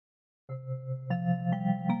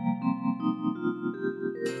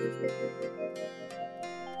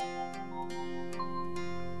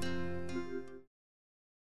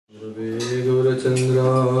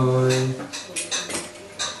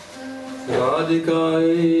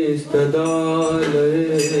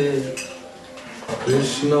Radhikāyistadālaye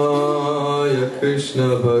Krishnāya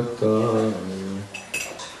Krishna Bhaktāya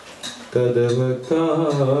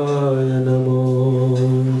Tadabhaktāya Namo.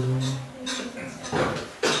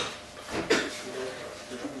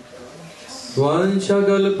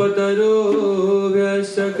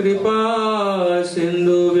 Vanchakalpatarubhyasya kripa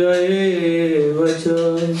sindhubhya eva cha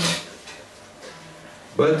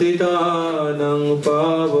patitānaṁ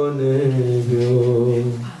pāvanebhyo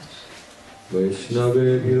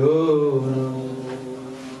vaishnavebhyo namo.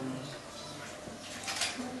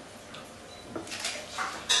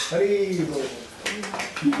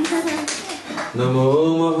 Namo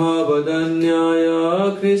Mahavadanyaya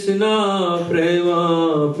Krishna Prema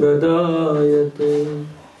Pradayate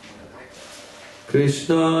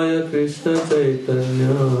Krishnaya Krishna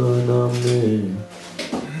Chaitanya Namne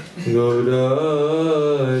Gaura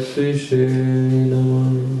Krishna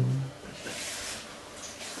Namah.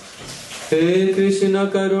 He Krishna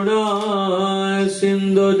Karuna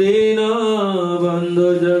Sindhu Dina Bandhu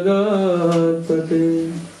Jagatpate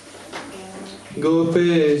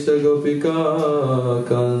Gopesha Gopika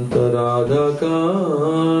Kanta Radha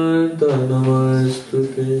Kanta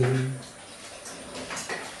Namastute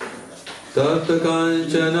Tapta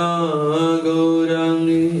Kanchana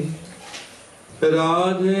Gaurangi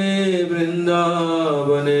Radhe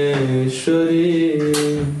Vrindavaneshwari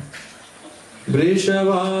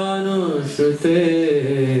Vrishabhanu Shrute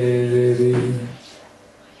Devi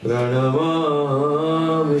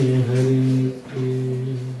Pranamami Hari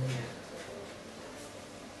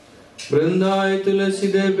Vrindai Tulasi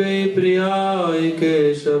Devi Priyai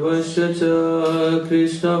Keshavasya Cha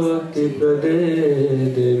Krishna Bhakti Prade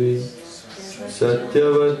Devi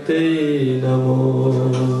Satyavati Namo.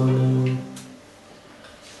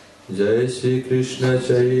 Jai Shri Krishna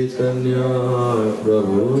Chaitanya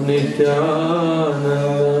Prabhu Nityananda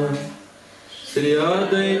Shri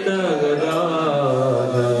Advaita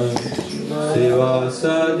Gadadhar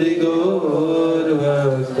Srivasadi Gaur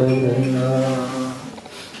Bhaktivinoda.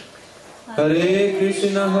 Hare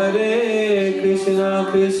Krishna Krishna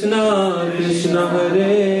Krishna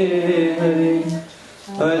Hare Hare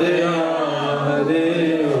Hare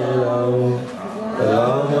Rama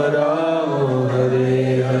Rama Rama Hare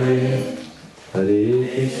Hare. Hare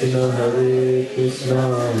Krishna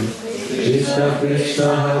Krishna Krishna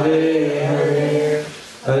Hare Hare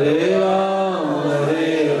Hare Rama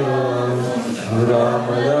Rama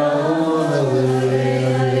Rama Hare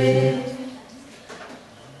Hare.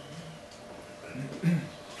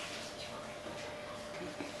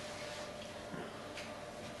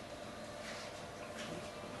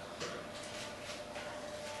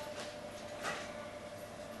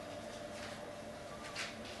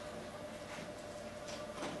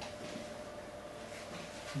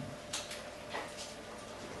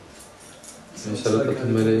 सर्वप्रथम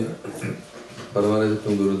मेरे परमानंद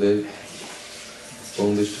गुरुदेव ओम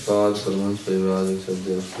दृष्टिपाद परमहंस परिव्राजक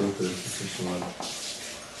सद्गुरु श्रीमद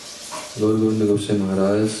गौर गोविंद गोस्वामी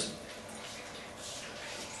महाराज.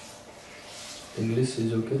 English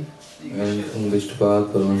is okay? And Om Drishtapad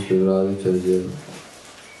Paramahansa Parivrajak Charjya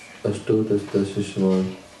अष्टोत्तर Shrimad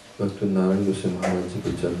भक्ति नारायण गोस्वामी महाराज जी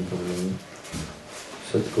के चरण कमलों में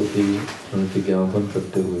सतकोटि प्रणति ज्ञापन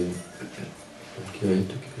करते हुए की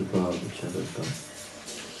कृपा अपेक्षा करता हूँ.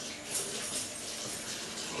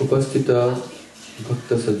 उपस्थित भक्त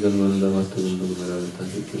सज्जन वृंद मस्त वृंद को मेरा विता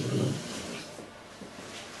जी की प्रणाम.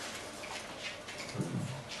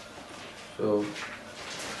 So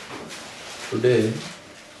today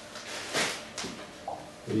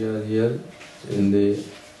we are here in the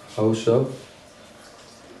house of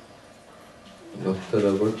Bhakta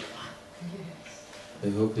Robert. I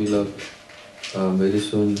hope he'll have very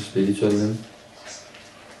soon spiritual name.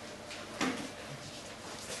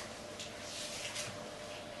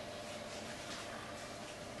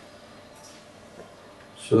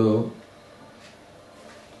 So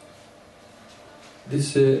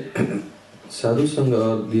this Sadhu Sangha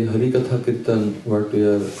or the Hari Katha Kirtan, what we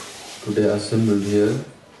are today assembled here,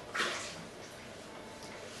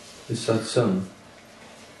 is satsang.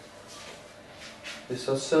 The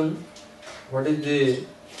satsang, what is the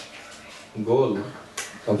goal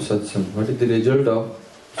of satsang? What is the result of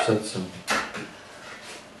satsang?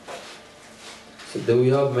 So then we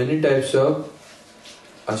have many types of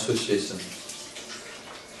association.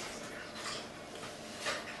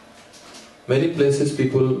 Many places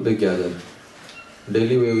people they gather.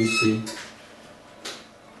 Daily where we see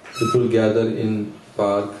people gather in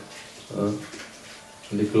park,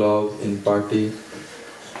 in the club, in party,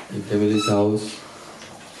 in family's house,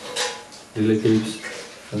 relatives.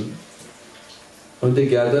 When they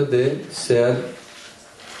gather, they share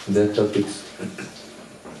their topics.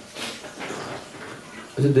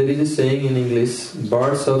 So there is a saying in English,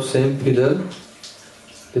 birds of same feather,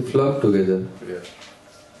 they flock together. Yeah.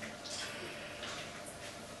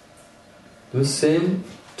 The same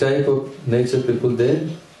type of nature people,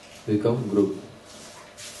 they become group.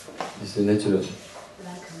 This is natural.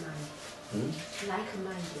 Like-minded.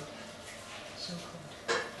 Like-minded. So-called.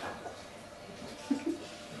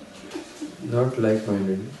 Not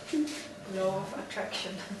like-minded. Law of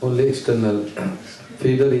attraction. Only external.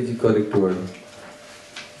 Feather is the correct word.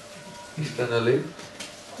 Externally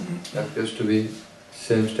appears to be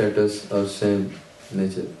same status or same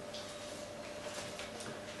nature.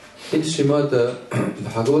 In Srimad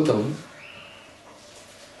Bhagavatam,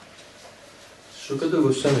 Sukadeva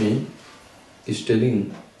Goswami is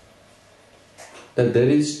telling that there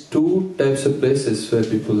is two types of places where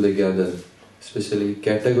people they gather, especially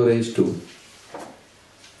categorized two.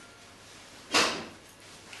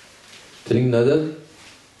 Telling another,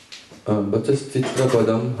 Bachas Chitra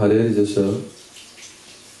Padam Harer Jasa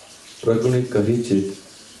Praguni Kahichit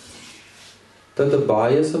Tat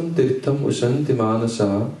Bayasam Tirtham Ushanti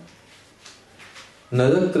Manasa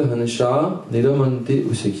Nadatra Hansha Niramanti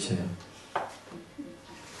Usikshaya.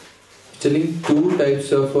 Telling two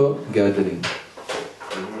types of gathering.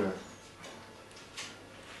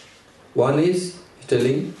 One is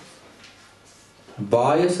telling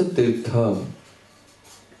Bayasa Tirtha.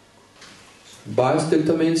 Bayasa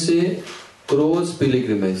Tirtha means a crow's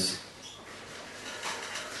pilgrimage.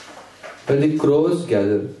 When the crows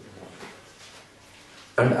gather.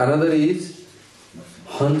 And another is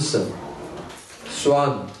Hansa,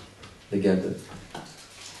 swan, they gather.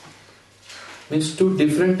 Means two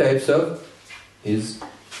different types of is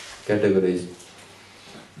categorized.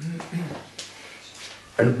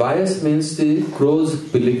 And bias means the crow's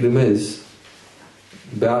pilgrimage.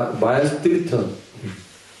 Bias tirtha.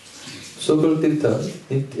 So-called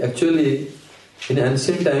tirtha. Actually, in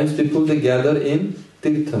ancient times, people they gather in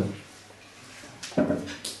tirtha.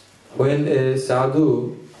 When a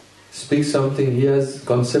sadhu speaks something, he has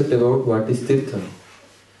concept about what is tirtha.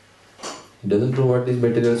 He doesn't know what this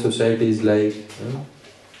material society is like.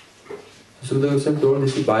 So the Goswami told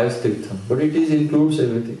this is bias tirtha, but it includes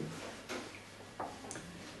everything.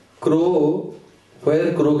 Crow,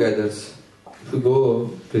 where crow gathers. If you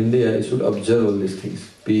go to India, you should observe all these things.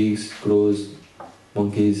 Pigs, crows,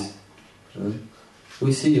 monkeys.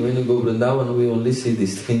 We see, when you go to Vrindavan, we only see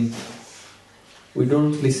these things. We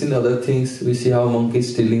don't listen to other things. We see how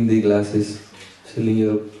monkeys stealing the glasses, stealing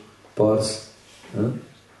your purse.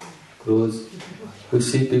 Crows. We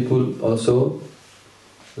see people also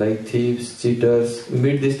like thieves, cheaters. We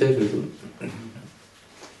meet this type of people.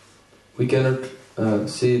 We cannot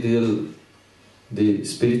see the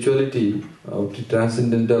spirituality of the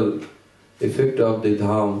transcendental effect of the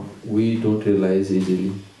dham. We don't realize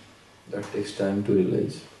easily. That takes time to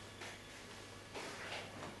realize.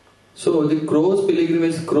 So the crows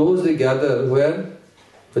pilgrimage, crows they gather where?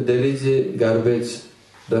 But there is a garbage,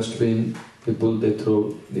 dustbin, people they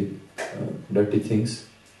throw the dirty things,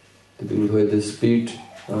 the people where they spit.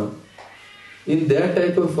 In that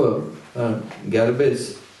type of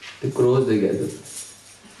garbage, the crows they gather.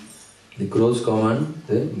 The crows come and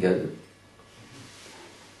they gather.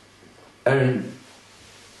 And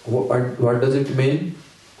what does it mean?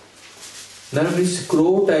 Now this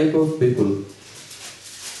crow type of people.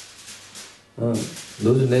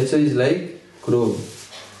 Those nature is like crow.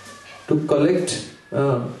 To collect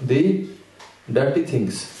the dirty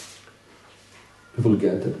things, people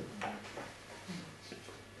gather.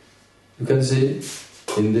 You can see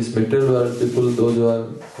in this material world, people, those who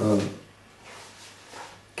are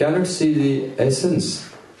cannot see the essence,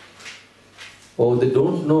 or they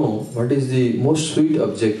don't know what is the most sweet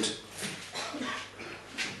object.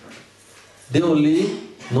 They only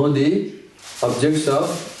know the objects of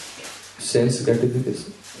sense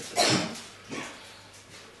gratification.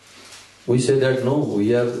 We say that no,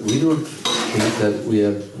 we don't think that we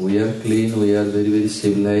are clean, we are very, very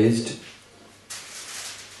civilized.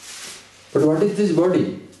 But what is this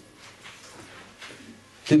body?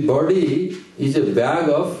 The body is a bag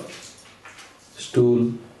of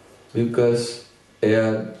stool, mucus,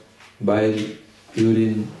 air, bile,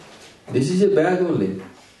 urine. This is a bag only.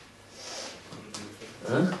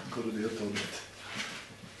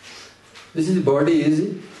 This is the body, is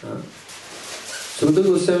it? Sukadeva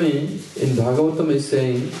Goswami in Bhagavatam is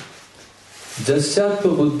saying,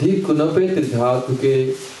 Jasyatma buddhi kunape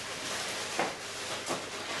tridhatuke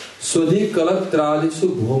Swadhi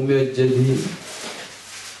kalatradisu bhumya jadhi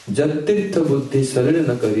Jattirtha buddhi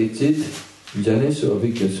sarana karichit Janesu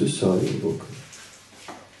abhikyasu sari bhukha.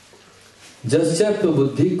 Jasyatma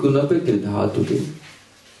buddhi kunape tridhatuke.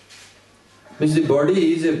 Means the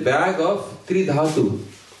body is a bag of tridhatu.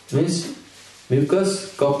 Means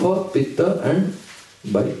mucus, kapha, pitta and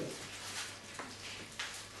bile.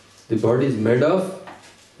 The body is made of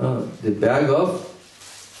the bag of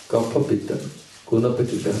kapha, pitta, kunape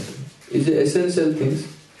tridhatu. Is the essential things.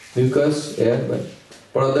 Mucus, air, bile.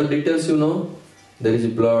 For other details you know, there is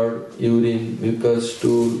blood, urine, mucus,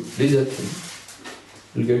 stool, these are things.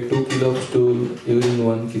 You get 2 kilo of stool, urine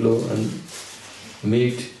 1 kilo and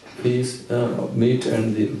meat, fish, meat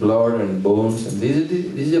and the blood and bones and this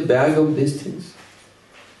is a bag of these things.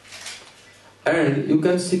 And you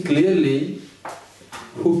can see clearly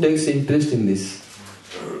who takes interest in this.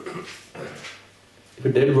 If a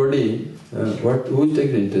dead body, who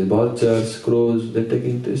takes interest? Vultures, crows, they take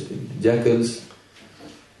interest in it. Jackals.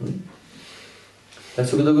 As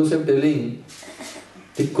Sukadeva Goswami telling,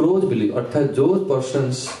 the crows believe, arthat those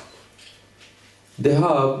persons, they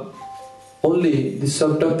have only the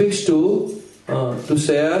subtopics to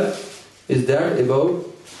share is that about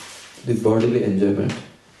the bodily enjoyment.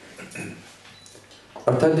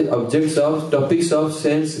 Arthat the objects of, topics of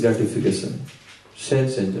sense gratification,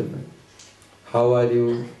 sense enjoyment. How are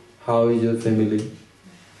you? How is your family?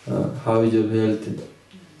 How is your health?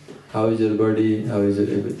 How is your body? How is your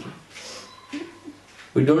everything?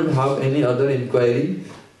 We don't have any other inquiry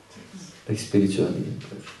like spiritual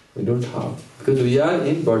inquiry. We don't have. Because we are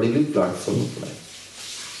in bodily platform of life.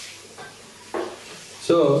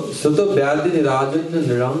 So, Sato Vyadi Nirajanya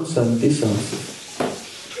Niram Santi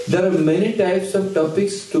Sansi. There are many types of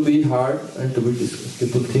topics to be heard and to be discussed.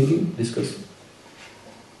 People thinking, discussing.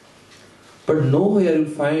 But nowhere you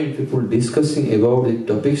find people discussing about the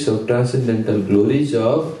topics of transcendental glories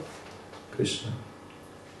of Krishna.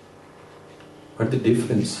 What the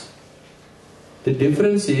difference? The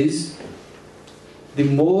difference is, the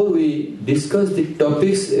more we discuss the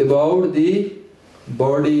topics about the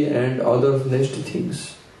body and other next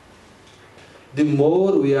things, the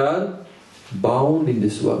more we are bound in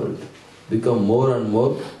this world, become more and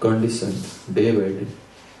more conditioned day by day,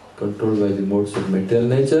 controlled by the modes of material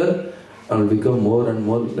nature, and become more and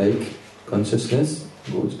more like consciousness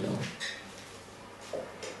goes down.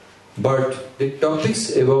 But the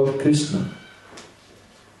topics about Krishna,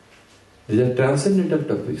 these are transcendental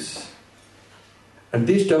topics. And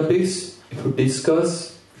these topics, if you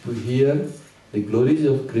discuss, if you hear the glories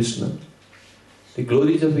of Krishna, the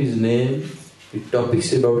glories of His name, the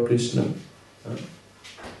topics about Krishna,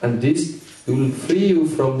 and this will free you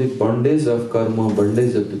from the bondage of karma,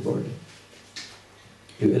 bondage of the body.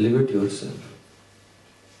 You elevate yourself.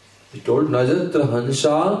 He told Najatra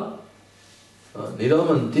Hansa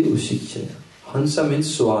Niramanti Ushikshaya. Hansa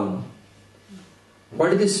means swan.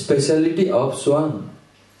 What is the speciality of swan?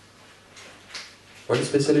 What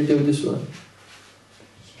is the speciality of the swan?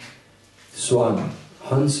 Swan,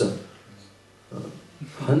 Hansa.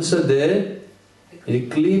 Hansa there in a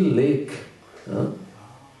clean lake.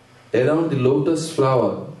 Around the lotus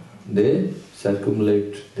flower, they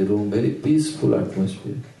circumambulate the room, very peaceful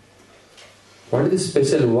atmosphere. What is the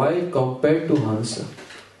special? Why compared to Hansa?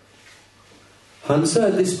 Hansa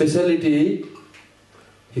has the speciality,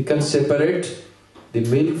 he can separate the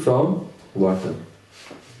milk from water.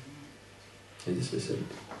 That is the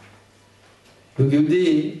speciality. You give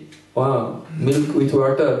the milk with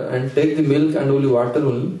water and take the milk and only water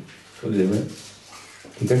will remain.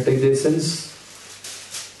 You can take the essence.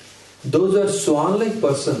 Those are swan-like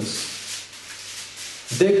persons.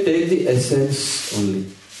 They take the essence only.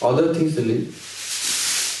 Other things they leave.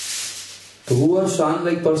 So who are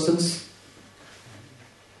swan-like persons?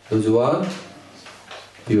 Those who are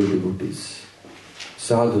pure devotees,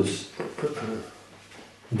 sadhus.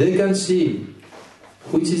 They can see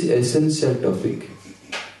which is essential topic.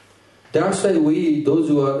 That's why we, those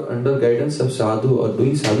who are under guidance of sadhu or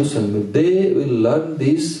doing sadhu sangha, they will learn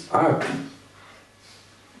this art.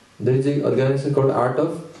 There is an organization called Art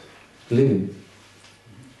of Living.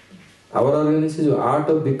 Our organization is Art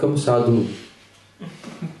of Become Sadhu.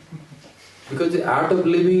 Because the art of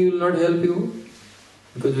living will not help you.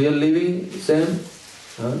 Because we are living same.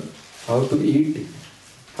 How to eat,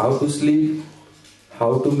 how to sleep,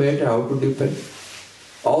 how to mate, how to depend.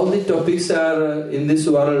 All the topics are in this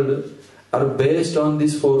world are based on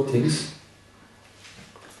these four things.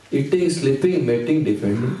 Eating, sleeping, mating,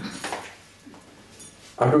 depending.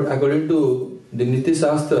 According to the Niti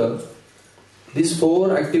Shastra, these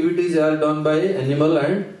four activities are done by animal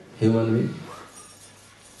and human being.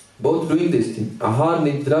 Both doing this thing. Ahar,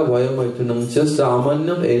 nidra, vayam, aitunam,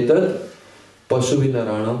 samanyam, etat,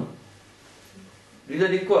 pasubinaranam. These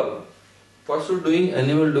are equal. Pashu doing,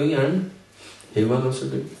 animal doing and human also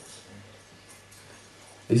doing.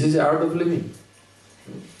 This is the art of living.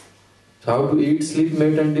 So how to eat, sleep,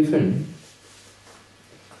 mate and defend.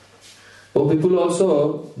 Oh, people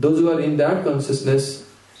also, those who are in that consciousness,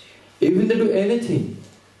 even they do anything.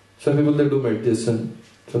 Some people they do meditation,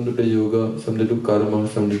 some they do yoga, some they do karma,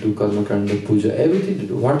 some they do karma kanda, puja, everything they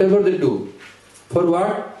do. Whatever they do. For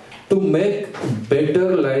what? To make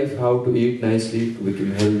better life, how to eat nicely, to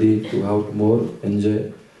become healthy, to how to more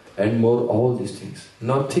enjoy, and more all these things.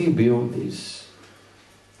 Nothing beyond this.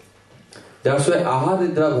 That's why ahar,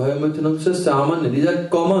 nidra, bhayamaitunam, samanya, these are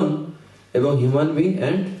common among human being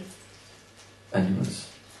and animals.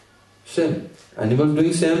 Same. Animals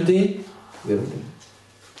doing same thing, we are doing.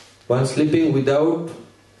 One sleeping without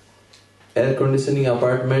air conditioning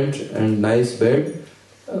apartment and nice bed,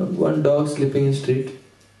 one dog sleeping in street.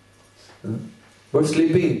 But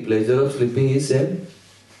sleeping, pleasure of sleeping is same.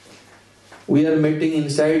 We are meeting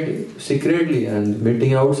inside secretly and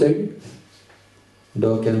meeting outside.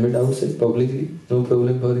 Dog can meet outside publicly, no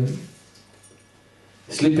problem for him.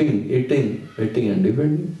 Sleeping, eating, meeting and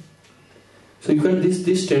defending. So you can,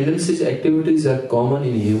 these tendencies, activities are common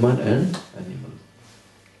in human and animal.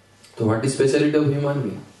 So what is speciality of human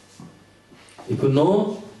being? If you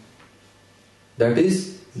know, that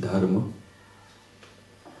is dharma.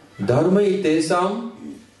 Dharma itesam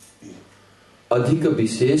adhika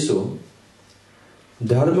vishesho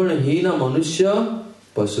dharmana hina manusya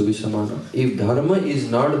pasuvisamana. If dharma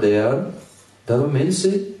is not there, dharma means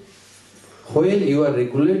when you are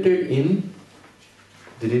regulated in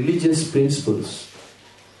the religious principles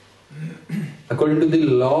according to the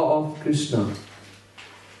law of Krishna,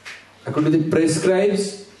 according to the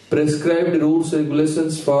prescribed rules,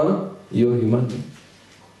 regulations for your human being.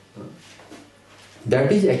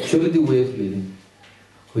 That is actually the way of living,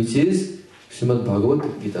 which is Srimad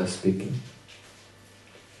Bhagavad Gita speaking.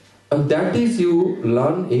 And that is you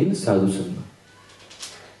learn in Sadhu Sangha.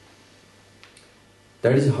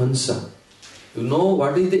 That is Hansa. You know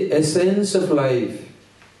what is the essence of life.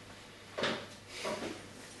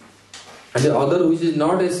 And the other which is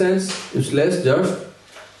not essence, useless, just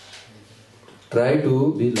try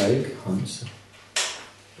to be like Hansa.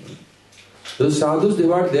 Those sadhus,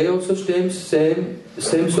 they also same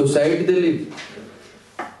society they live.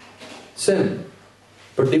 Same.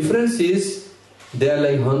 But difference is, they are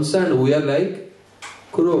like Hansa and we are like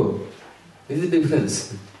crow. This is the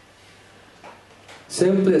difference.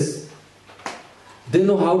 Same place. They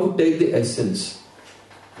know how to take the essence,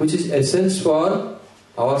 which is essence for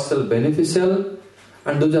ourselves beneficial,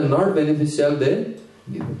 and those are not beneficial, they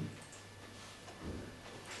give.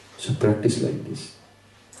 So practice like this.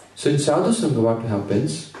 So in Sadhu Sangha what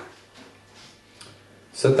happens?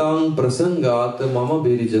 Satang prasangat mama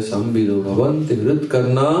birija sambido bhavanti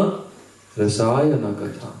hritkarna rasayana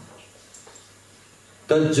katha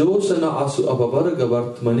tajjosana asu apavarga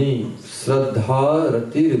vartmani sraddha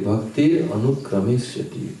ratir bhaktir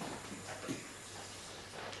anukramishyati.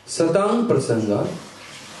 Satang prasangat.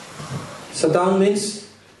 Satang means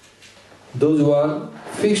those who are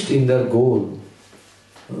fixed in their goal.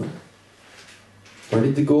 What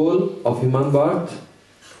is the goal of human birth?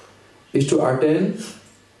 Is to attain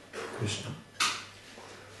Krishna.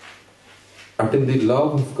 Attain the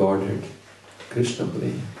love of Godhead. Krishna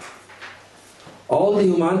playing. All the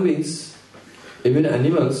human beings, even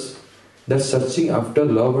animals, they are searching after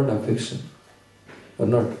love and affection. Or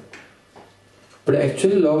not? But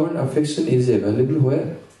actually love and affection is available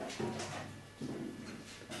where?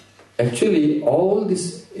 Actually all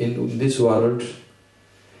this in this world,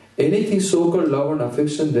 anything so-called love and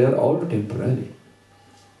affection, they are all temporary.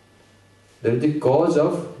 They are the cause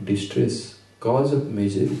of distress, cause of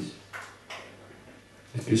miseries.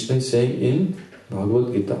 Krishna is saying in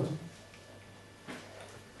Bhagavad Gita.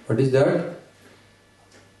 What is that?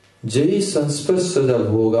 Jai sansparsada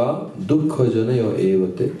bhoga dukkha janaya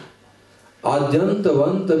evate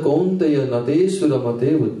adyantavanta kauntaya natesura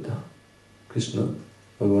mate buddha. Krishna,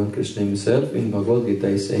 Bhagavan Krishna himself in Bhagavad Gita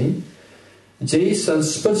is saying, Jai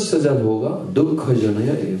sansparsada bhoga dukkha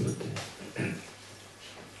janaya evate.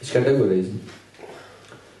 It's categorized.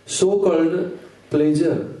 So-called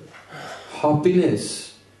pleasure,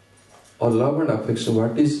 happiness or love and affection,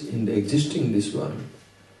 what is in the existing in this world?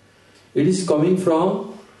 It is coming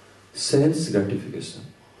from sense gratification.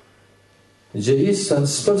 Jai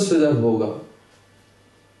sansparsada bhoga.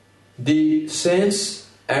 The sense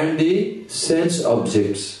and the sense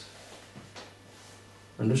objects.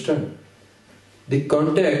 Understand? The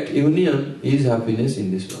contact, union is happiness in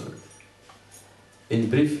this world. In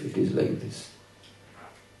brief, it is like this.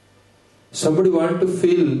 Somebody wants to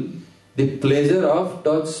feel the pleasure of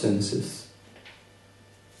touch senses.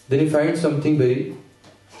 Then he finds something very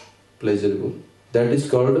pleasurable. That is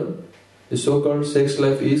called, the so-called sex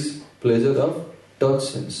life is pleasure of touch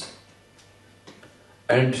sense.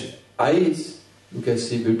 And eyes, you can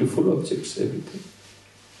see beautiful objects, everything.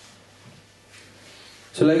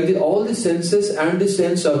 So like all the senses and the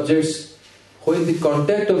sense objects, when the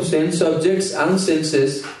contact of sense objects and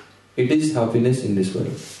senses, it is happiness in this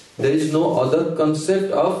world. There is no other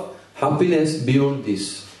concept of happiness beyond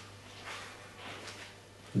this.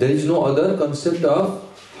 There is no other concept of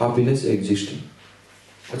happiness existing.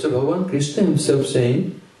 That's what Bhagavan Krishna himself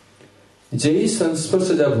saying, Jai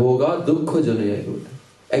sansparsaja bhoga dukkha janaya.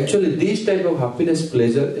 Actually, this type of happiness,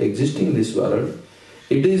 pleasure existing in this world,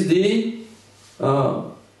 it is the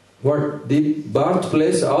the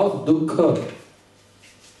birthplace of dukkha.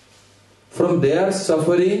 From there,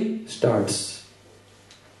 suffering starts.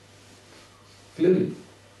 Clearly,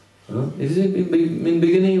 it is in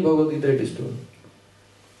beginning Bhagavad Gita it is told.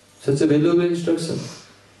 Such a valuable instruction.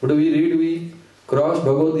 What we read, we cross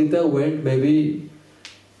Bhagavad Gita, went maybe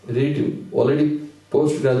read already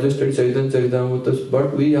post-graduate study Chaitanya Charitamrita,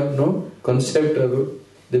 but we have no concept about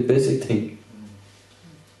the basic thing.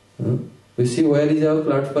 We see where is our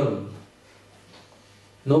platform.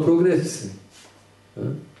 No progress.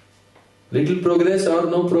 Little progress or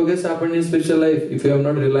no progress happened in spiritual life if you have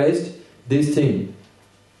not realized this thing.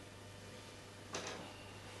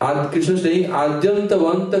 Krishna is saying,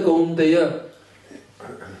 Adyantavanta Kaunteya.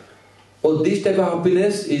 Oh, this type of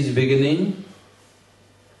happiness is beginning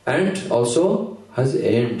and also has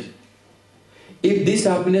end. If this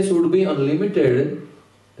happiness would be unlimited,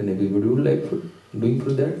 then everybody would like doing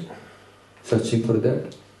for that, searching for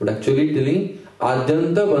that. But actually telling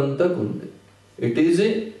Adyantavanta Kaunteya. It is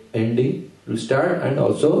a ending, it will start and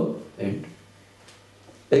also end.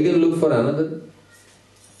 Again look for another.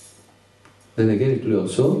 Then again it will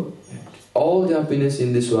also end. All the happiness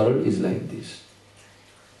in this world is like this.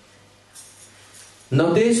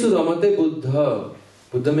 Natesu ramate buddha.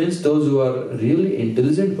 Buddha means those who are really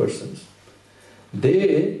intelligent persons.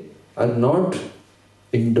 They are not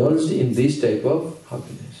indulged in this type of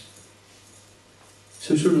happiness.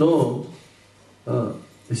 So you should know,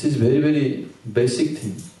 this is very, very basic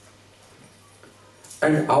thing.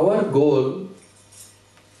 And our goal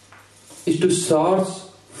is to search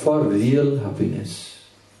for real happiness,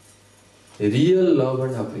 real love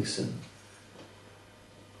and affection.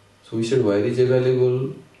 So we said, where is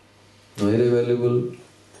available? Nowhere available?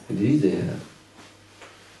 It is there.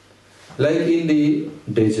 Like in the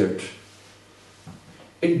desert.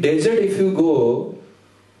 In desert, if you go,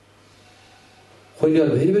 when you are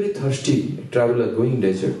very, very thirsty, a traveler going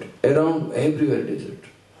desert, around everywhere desert,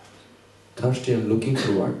 thirsty and looking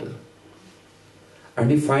for water,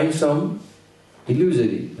 and he finds some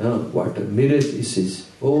illusory water, mirage he sees,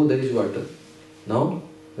 oh there is water, now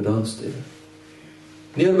runs there.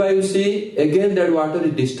 Nearby you see, again that water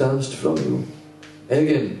is distanced from you,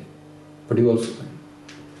 again, but you also find.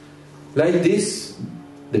 Like this,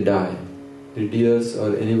 they die. The deers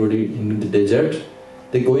or anybody in the desert,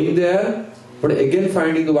 they going there, but again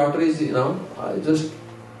finding the water is just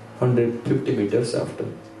 150 meters after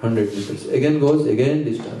 100 meters. Again goes, again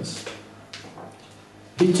distance.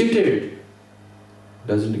 He cheated,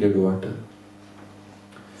 doesn't get water.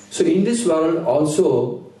 So in this world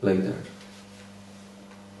also like that.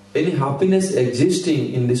 Any happiness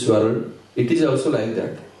existing in this world, it is also like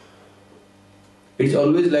that. It is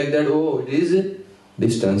always like that, oh it is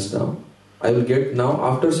distance now. I will get now,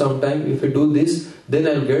 after some time, if I do this, then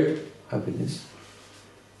I will get happiness.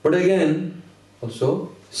 But again,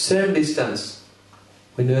 also, same distance.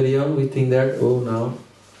 When we are young, we think that, oh now,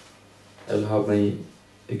 I will have my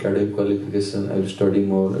academic qualification, I will study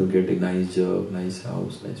more, I will get a nice job, nice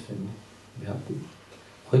house, nice family, be happy.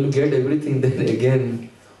 When you get everything, then again,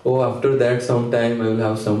 oh after that some time I will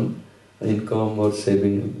have some income or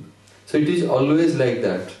saving. So it is always like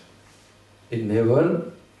that. It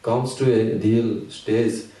never comes to a real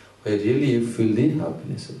stage where really you feel the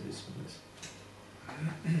happiness of this place.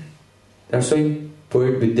 That's why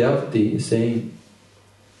poet Vidyapati is saying,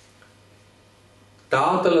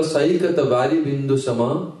 Tatala saikata vari bindu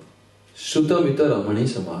sama sutamita ramani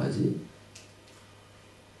samaji.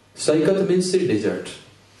 Saikat means the desert.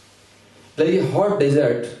 Like a hot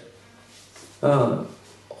desert, if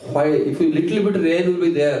a little bit rain will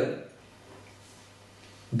be there,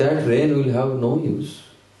 that rain will have no use.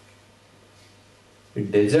 In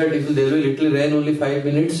desert, if there will be little rain, only 5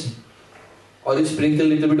 minutes, or you sprinkle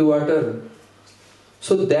little bit of water.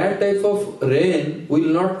 So that type of rain will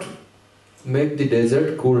not make the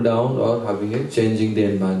desert cool down or having a changing the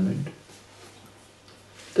environment.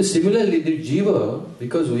 So similarly, the jiva,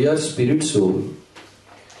 because we are spirit soul,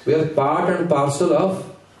 we are part and parcel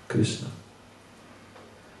of Krishna.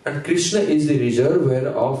 And Krishna is the reservoir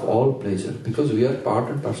of all pleasure, because we are part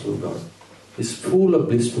and parcel of God. He's full of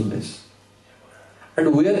blissfulness.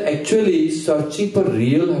 And we are actually searching for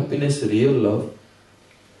real happiness, real love,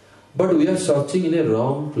 but we are searching in a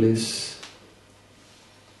wrong place.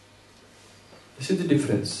 This is the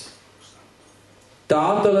difference.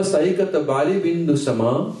 Tatala saikata bali bindu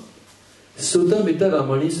sama sutamita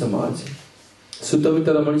ramani samaj.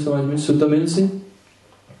 Sutamita ramani samaj means, Sutta means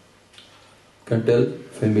can tell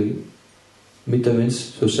family. Mita means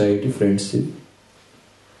society, friendship.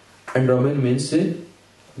 And Raman means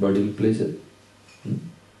bodily pleasure.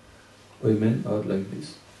 Women are like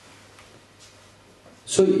this.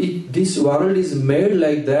 So this world is made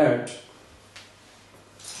like that.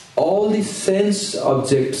 All the sense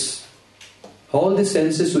objects, all the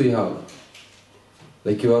senses we have,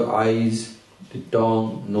 like your eyes, the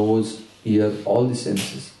tongue, nose, ear, all the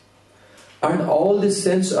senses. And all the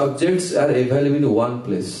sense objects are available in one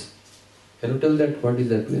place. Can you tell that what is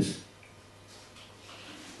that place?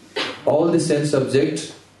 All the sense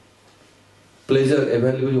objects, pleasure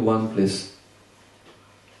available in one place.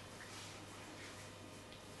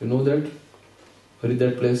 You know that? Where is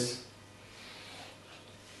that place?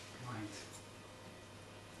 Mind.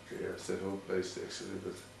 Yes, the whole place actually,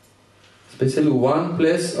 but Especially one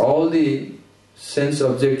place, all the sense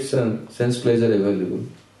objects and sense pleasure available.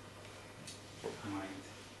 mind.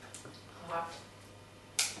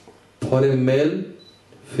 For a male,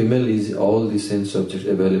 female is all the sense objects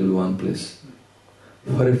available in one place.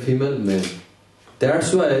 For a female, male.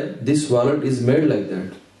 That's why this world is made like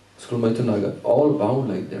that. Naga, all bound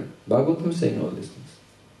like that. Bhagavatam is saying all these things.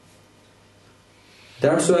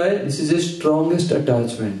 That's why this is the strongest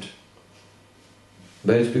attachment.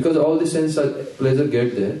 But it's because all the sense pleasure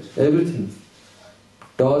get there, everything.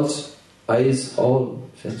 Touch, eyes, all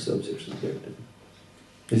sense objects get there.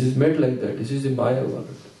 This is made like that. This is the Maya world.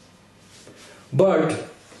 But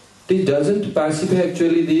it doesn't pacify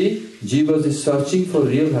actually the jiva is searching for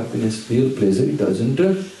real happiness, real pleasure. It doesn't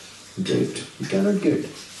get. You cannot get.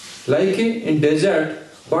 Like in desert,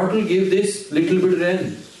 what will give this little bit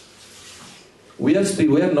rain? We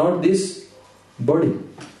are not this body.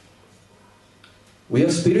 We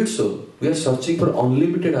are spirit soul. We are searching for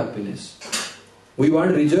unlimited happiness. We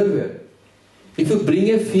want reservoir. If you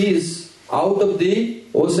bring a fish out of the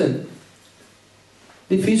ocean,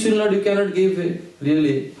 the fish will not, you cannot give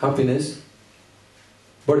really happiness.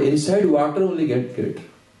 But inside water only get.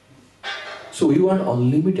 So we want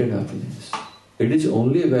unlimited happiness. It is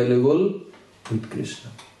only available with Krishna.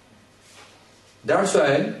 That's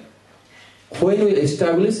why when we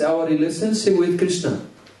establish our relationship with Krishna,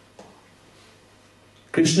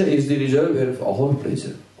 Krishna is the reservoir of all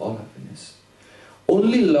pleasure, all happiness.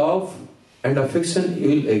 Only love and affection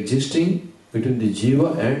will existing between the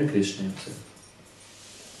jiva and Krishna himself.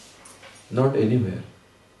 Not anywhere.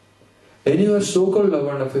 Anywhere so-called love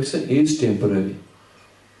and affection is temporary.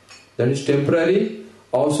 That is temporary,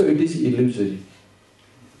 also it is illusory.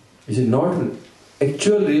 It is not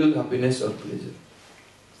actual real happiness or pleasure.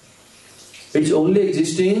 It is only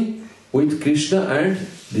existing with Krishna and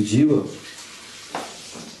the jiva.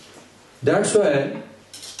 That's why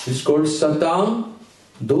it is called satam.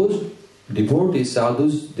 Those devotees,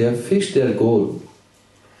 sadhus, they have fixed their goal.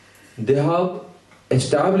 They have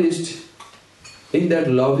established in that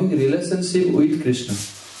loving relationship with Krishna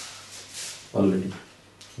already.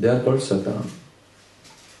 They are called satam.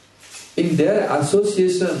 In their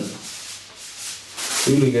association,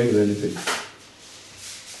 you will get benefit.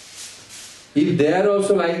 If they are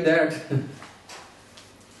also like that,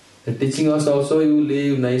 the teaching us also you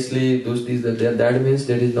live nicely, those things that means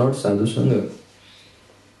that is not sadhu sangha.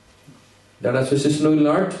 That association will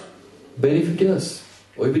not benefit us.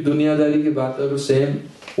 कोई भी दुनियादारी की बात अगर same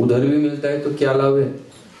उधर भी मिलता है तो क्या लाभ है?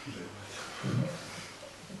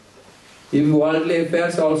 If worldly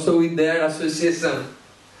affairs also with their association,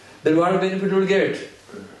 then what benefit will get?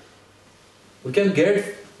 We can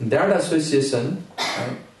get that association.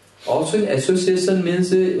 Also in association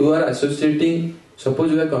means you are associating.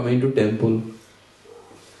 Suppose you are coming to temple.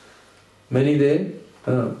 Many there,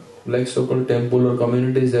 like so-called temple or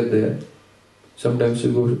communities are there. Sometimes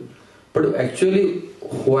you go. But actually,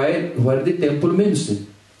 why the temple means?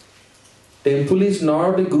 Temple is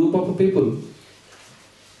not a group of people.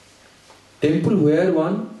 Temple where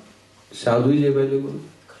one sadhu is available.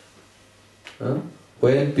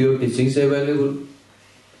 Where pure teaching is available.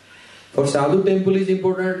 For sadhu, temple is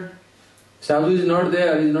important. Sadhu is not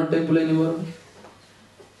there, is not temple anymore.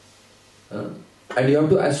 And you have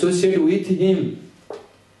to associate with him,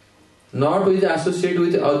 not with associate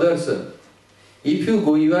with others. If you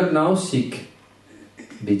go, you are now sick,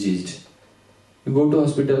 diseased. You go to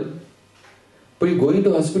hospital. But you going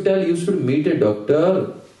to hospital, you should meet a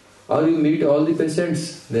doctor or you meet all the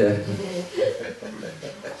patients there.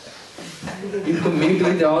 If you meet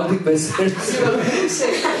with all the patients,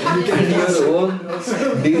 and your own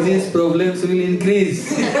disease problems will increase.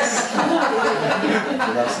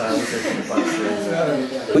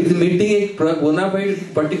 With meeting a bona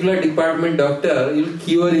fide particular department doctor, he will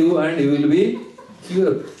cure you and you will be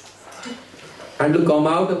cured. And to come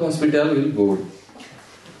out of hospital will go.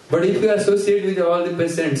 But if you associate with all the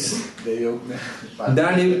patients, then you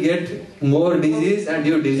will get more disease and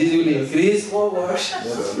your disease will increase.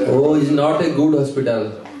 Oh, it's not a good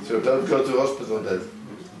hospital. So don't go to hospital then.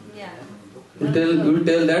 You will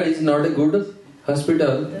tell that it's not a good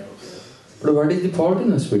hospital. But what is the fault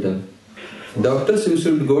in hospital? Doctors, you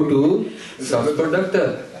should go to super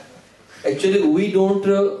doctor. Actually, we don't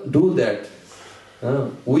do that.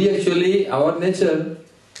 We actually, our nature,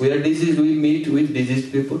 we are diseased, we meet with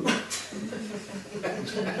diseased people.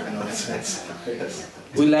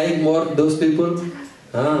 We like more those people.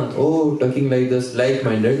 Talking like this,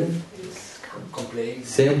 like-minded.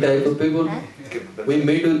 Same type of people. We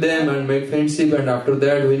meet with them and make friendship, and after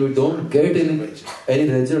that, when we don't get any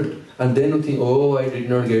result, and then we think, oh, I did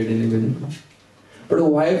not get any benefit. But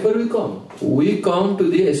why we come? We come to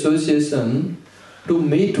the association to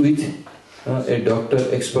meet with a doctor,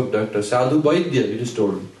 expert doctor, sadhu vaidya, it is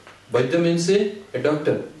told. Vaidya means a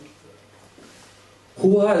doctor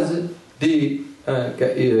who has the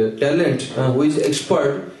talent, who is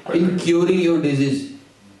expert in curing your disease.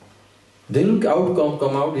 Then outcome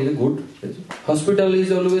come out in a good. Hospital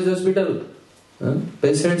is always hospital.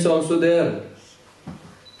 Patients also there.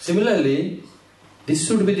 Similarly, this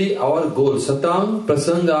should be our goal. Satam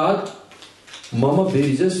prasangat mama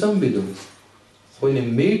virjasam vidu. When you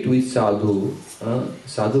meet with sadhu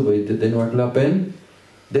vaidya, then what will happen?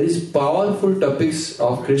 There is powerful topics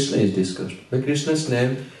of Krishna is discussed. By Krishna's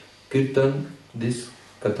name, Kirtan, this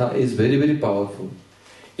Katha is very, very powerful.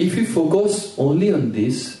 If you focus only on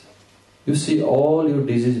this, you see all your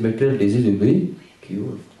disease, material disease will be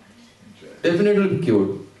cured. Definitely be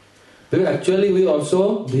cured. Because actually we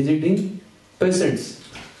also visiting patients.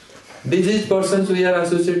 Diseased persons we are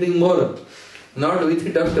associating more, not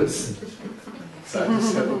with doctors.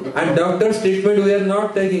 And doctor's treatment we are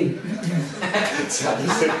not taking.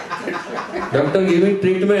 Doctor giving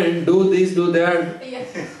treatment, do this, do that,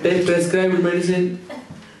 take prescribed medicine.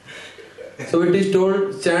 So it is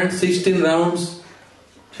told, chant 16 rounds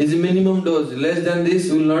is the minimum dose. Less than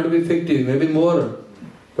this will not be effective, maybe more.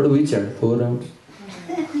 But we chant 4 rounds.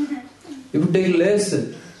 If you take less,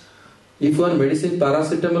 if one medicine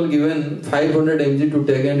paracetamol given 500 mg to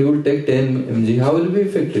take and you will take 10 mg, how will it be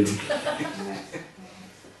effective?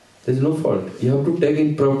 There is no fault. You have to take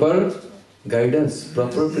in proper guidance,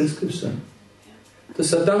 proper prescription. So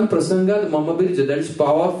satam prasangat mama virja, that is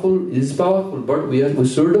powerful, but we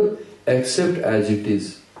should accept as it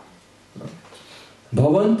is.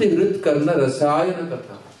 Bhavanti hrit karna rasayana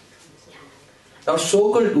katha. Now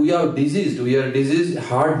so-called we are diseased,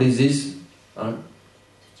 heart disease,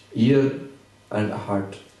 ear and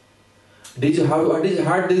heart. What is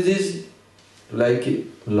heart disease? Like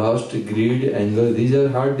lust, greed, anger, these are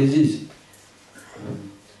heart disease.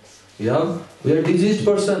 We are diseased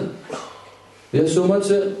person. We have so much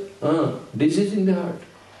disease in the heart.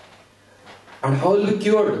 And how will be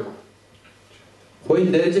cured?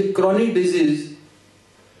 When there is a chronic disease,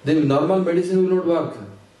 then normal medicine will not work.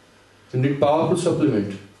 You need powerful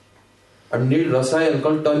supplement. And need rasayan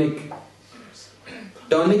called tonic.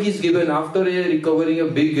 Tonic is given after recovering a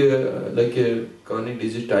big, like a chronic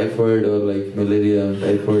disease, typhoid or like malaria,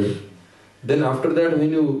 typhoid. Then after that,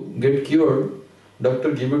 when you get cured,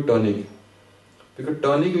 doctor give you tonic. Because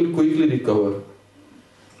tonic will quickly recover.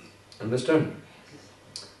 Understand?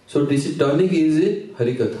 So this tonic is a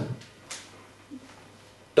Harikatha.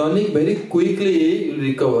 Tonic very quickly will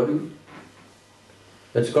recover.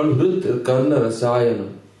 That's called Hrit Karna Rasayana.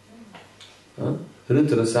 Hrit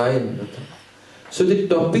Rasayana. So the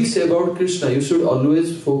topics about Krishna, you should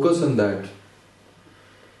always focus on that.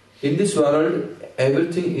 In this world,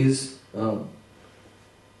 everything is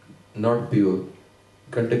not pure,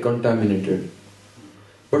 contaminated.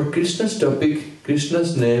 But Krishna's topic,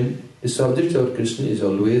 Krishna's name, the subject of Krishna is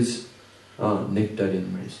always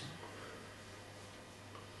nectarian medicine.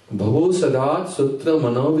 Bhavo sadat sutra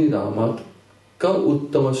manavi ramat ka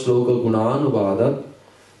uttama shloka gunanuvadat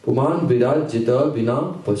puman virajita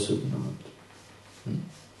vina pasubnat.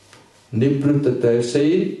 Nibhrita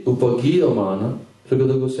tarsai upagiyamana.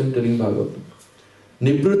 Sukadeva Goswami telling Bhagavad.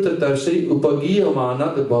 Nibhrita tarsai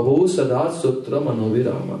upagiyamana bhavo sadat sutra manavi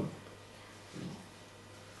ramat.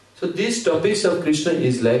 So these topics of Krishna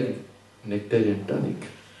is like nectarian tonic.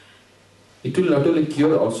 It will not only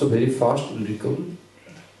cure, also very fast will recover.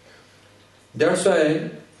 That's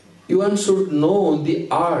why one should know the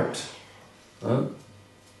art.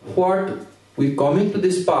 What we coming to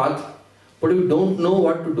this path, but we don't know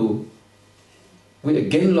what to do. We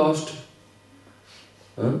again lost.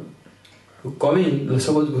 Coming,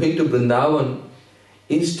 suppose going to Vrindavan,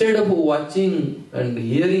 instead of watching and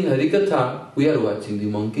hearing Harikatha, we are watching the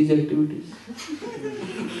monkeys' activities.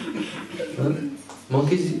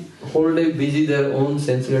 Monkeys whole day busy their own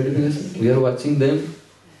sense gratification. We are watching them.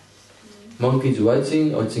 Monkeys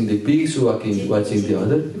watching the pigs watching the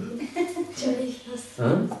other.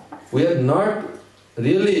 We are not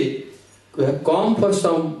really, we have come for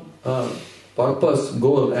some purpose,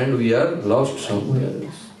 goal, and we are lost somewhere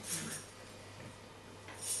else.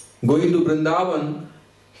 Going to Vrindavan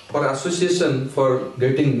for association, for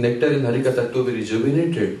getting nectar in Harikatha to be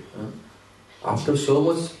rejuvenated. After so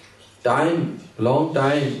much time, long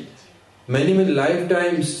time, many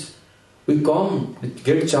lifetimes, we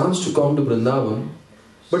get chance to come to Vrindavan.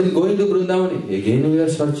 But in going to Vrindavan, again we are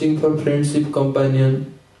searching for friendship,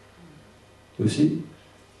 companion. You see,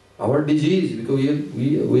 our disease, because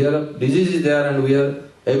we are disease is there and we are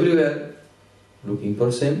everywhere looking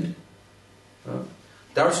for saint.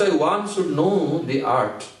 That's why one should know the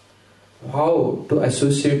art, how to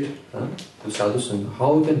associate to sadhu sangha,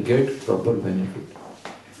 how we can get proper benefit.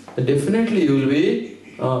 And definitely you will be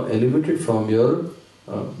elevated from your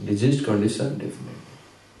diseased condition, definitely.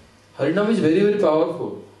 Harinam is very, very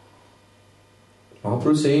powerful.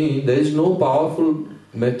 Mahaprabhu is saying there is no powerful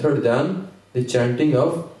method than the chanting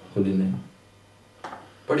of holy name.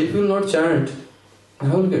 But if you will not chant,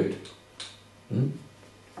 how will you get?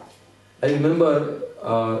 I remember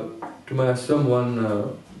to my ashram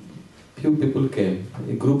one few people came,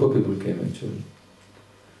 a group of people came actually.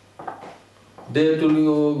 They are telling,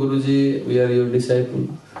 oh Guruji, we are your disciple,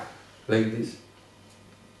 like this.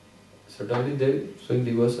 Suddenly they showing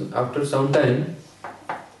devotion. After some time,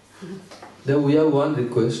 then we have one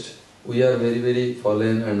request. We are very, very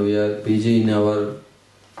fallen and we are busy in our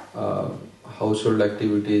household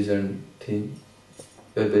activities and things.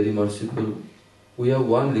 We are very merciful. We have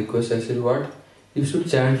one request. I said, what? You should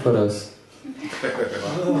chant for us.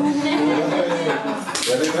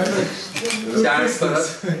 Chant for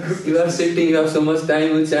us. You are sitting, you have so much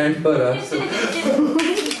time, you chant for us.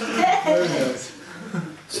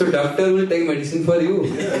 So doctor will take medicine for you.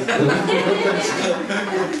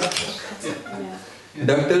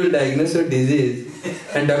 Doctor will diagnose your disease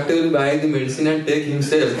and doctor will buy the medicine and take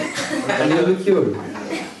himself and you will be cured.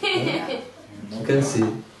 You can see.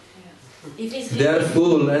 They are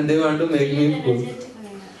full and they want to make me full.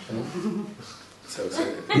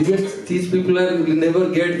 These people will never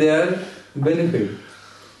get their benefit.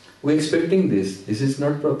 We are expecting this. This is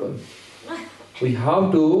not proper. We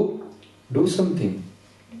have to do something.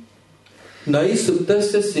 Nai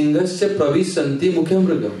suptasya singhasya pravisanti mukhyam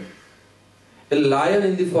mrigam. A lion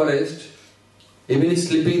in the forest, even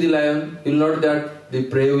sleeping the lion, will not that the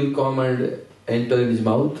prey will come and enter in his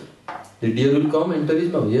mouth. The deer will come, enter his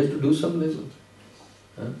mouth. He has to do some labor.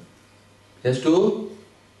 He has to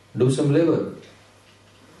do some labor.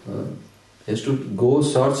 He has to go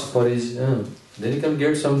search for his... then he can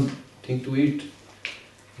get something to eat.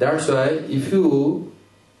 That's why if you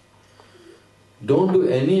don't do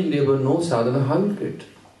any endeavor, no sadhana, how will you get?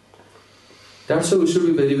 That's why we should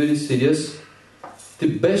be very, very serious.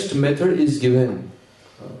 The best method is given.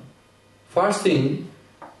 First thing,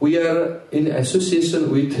 we are in association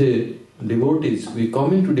with devotees. We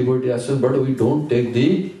come into devotee ashram, but we don't take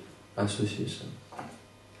the association.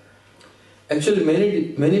 Actually,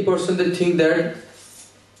 many persons they think that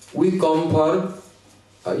we come for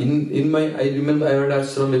in my. I remember I had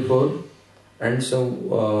ashram before, and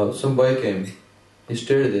some boy came. He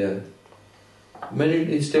stayed there.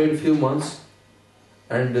 He stayed a few months.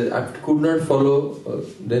 And I could not follow.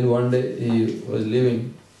 Then one day he was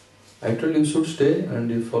leaving. I told you should stay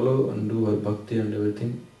and you follow and do bhakti and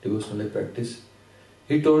everything, devotional practice.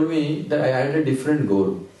 He told me that I had a different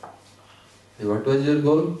goal. What was your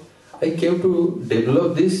goal? I came to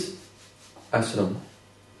develop this ashram.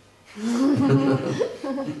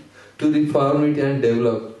 To reform it and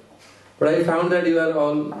develop. But I found that you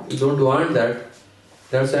don't want that.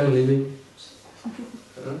 That's why I am leaving.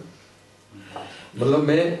 मतलब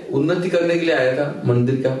मैं उन्नति करने के लिए आया था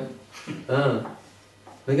मंदिर का.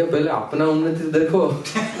 मैं क्या पहले अपना उन्नति देखो.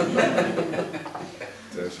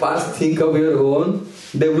 First think of your own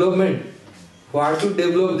development. What to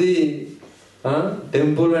develop the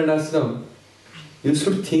temple and ashram. You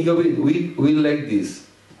should think of it. We like this.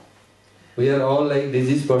 We are all like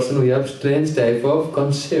diseased person, we have strange type of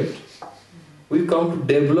concept. We come to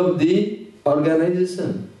develop the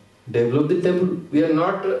organization, develop the temple. We are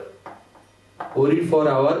not worried for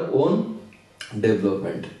our own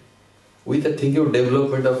development. We are thinking of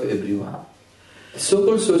development of everyone.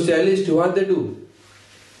 So-called socialists, what they do?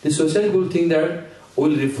 The socialists will think that we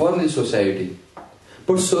will reform the society.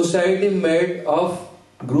 But society made of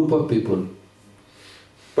group of people.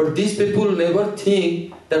 But these people never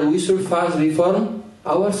think that we should first reform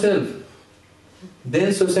ourselves.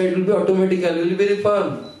 Then society will be automatically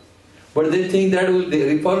reformed. But they think that will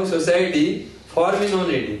reform society for me no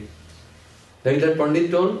need. Like that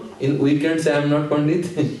Pandit told, in weekends I am not Pandit.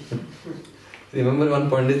 Remember one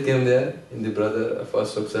Pandit came there in the brother of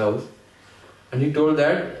Ashok's house, and he told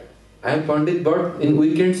that I am Pandit but in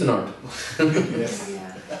weekends not. Yes.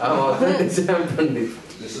 I am Pandit.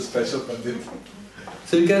 This is special Pandit.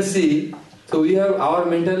 So you can see, so we have our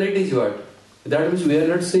mentality is what? That means we are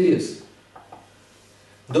not serious.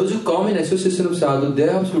 Those who come in association of sadhu, they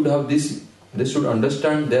should have this, they should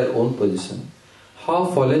understand their own position. How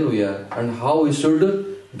fallen we are and how we should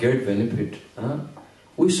get benefit.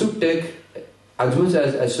 We should take as much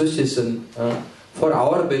as association for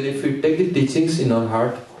our benefit, take the teachings in our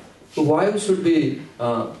heart. So why we should be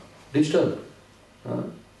disturbed?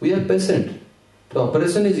 We are patient. The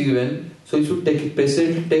operation is given, so you should take it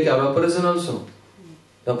patiently, take our operation also.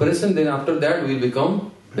 The operation, then after that we will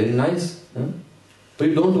become very nice.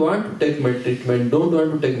 We don't want to take treatment, don't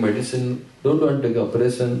want to take medicine, don't want to take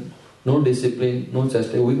operation, no discipline, no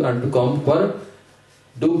chastity. We want to come for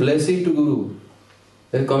do blessing to Guru.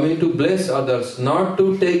 We are coming to bless others, not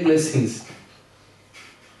to take blessings.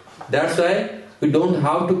 That's why we don't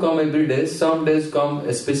have to come every day. Some days come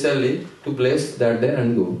especially to bless that day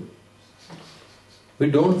and go. We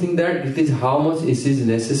don't think that it is how much it is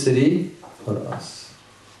necessary for us.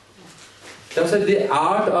 That's why the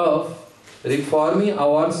art of reforming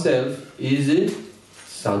ourselves is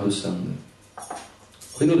sadhu sangha.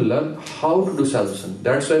 We need to learn how to do sadhu sangha.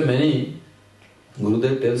 That's why many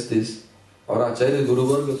Gurudev tells this, or Acharya Guru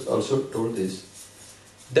Varga also told this,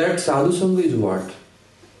 that sadhu sangha is what?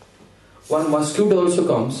 One mosquito also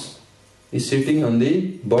comes, is sitting on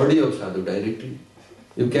the body of sadhu directly.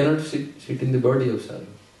 You cannot sit in the body of sadhu.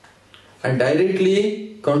 And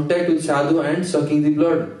directly contact with sadhu and sucking the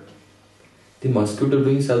blood. The mosquito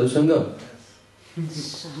doing sadhu sangha?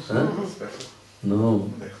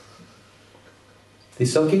 No. The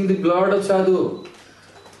sucking the blood of sadhu.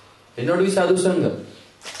 It not be sadhu sangha.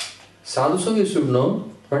 Sadhu sangha you should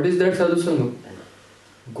know. What is that sadhu sangha?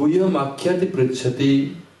 Guya makhyati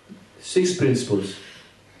pritchati. 6 principles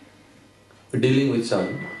dealing with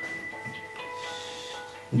sadhu.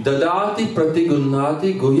 Dadati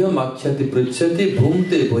pratigunati guya makhyati pritchati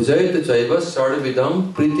bhumte bhujayat chaiva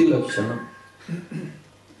sarvidam priti lakshanam.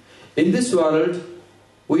 In this world,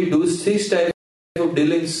 we do 6 types of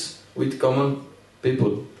dealings with common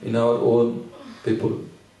people, in our own people,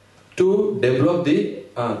 to develop the,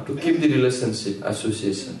 to keep the relationship,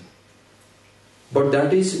 association. But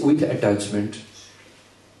that is with attachment.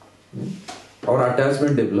 Our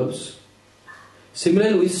attachment develops.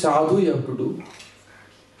 Similarly, with sadhu you have to do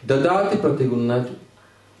dadati pratigunati.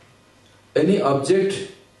 Any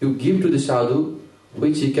object you give to the sadhu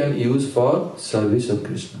which he can use for service of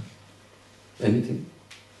Krishna. Anything.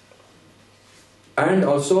 And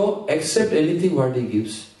also accept anything what he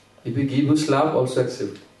gives. If he give you slap, also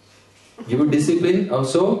accept. Give you discipline,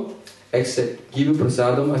 also accept. Give you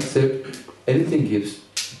prasadam, accept. Anything gives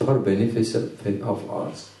for beneficial of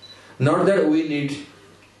us. Not that we need,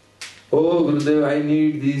 oh Gurudev, I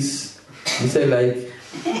need this I like.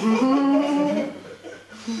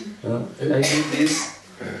 I need this.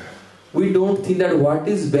 We don't think that what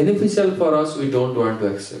is beneficial for us, we don't want to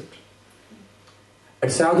accept.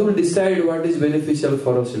 And sadhu will decide what is beneficial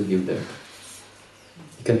for us, will give that.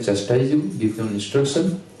 He can chastise you, give them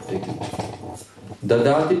instruction, take it.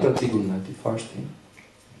 Dadati pratigunati, first thing.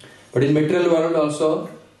 But in material world also,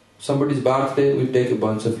 somebody's birthday, we take a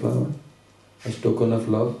bunch of flower as token of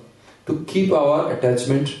love to keep our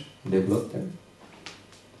attachment developed.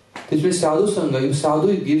 This way sadhu sangha, if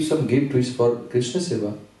sadhu gives some gift for Krishna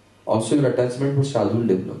seva, also your attachment for sadhu will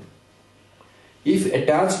develop. If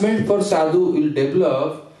attachment for sadhu will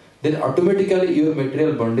develop, then automatically your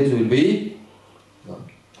material bondage will be gone.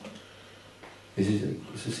 This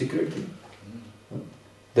is a secret thing.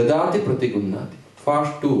 Dadati pratigunati.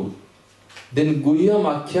 First 2. Then Guhyam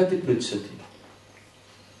Akhyati Pritchati.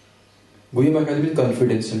 Guhyam Akhyati means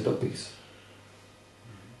confidential topics.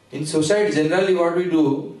 In society, generally what we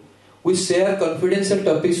do, we share confidential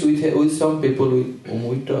topics with some people whom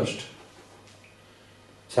we trust.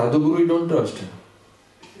 Sadhu Guru we don't trust.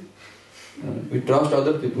 We trust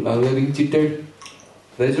other people and we are being cheated.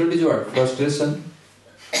 Result is what? Frustration.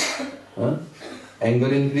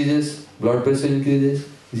 Anger increases, blood pressure increases.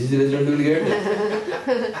 This is the result you will get.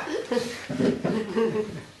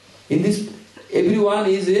 In this, everyone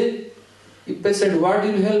is a patient. What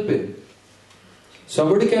will help him?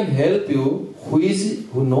 Somebody can help you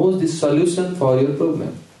who knows the solution for your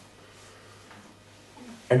problem.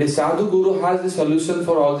 And a sadhu guru has the solution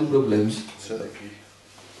for all the problems.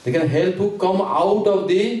 They can help you come out of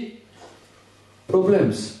the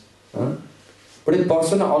problems. But a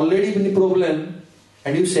person already in the problem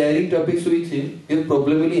and you sharing topics with him, your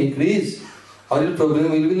problem will increase or your problem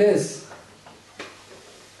will be less.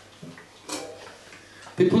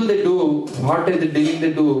 People they do, what are they dealing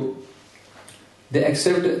they do? They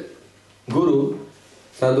accept Guru,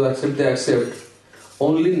 sadhu they accept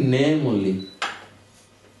only name only.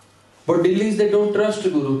 But dealings they don't trust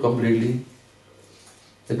Guru completely.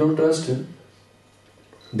 They don't trust him.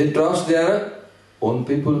 They trust their own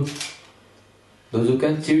people. Those who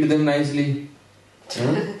can cheat them nicely.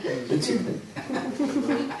 They cheat them.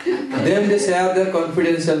 Then they share their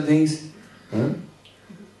confidential things.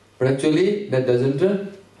 But actually that doesn't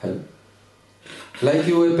help. Like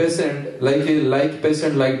you a patient, like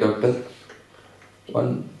patient like doctor.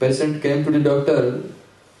 One patient came to the doctor.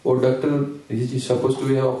 Oh doctor, this is supposed to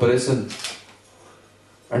be an operation.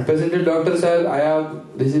 And patient the doctor said,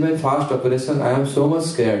 this is my first operation, I am so much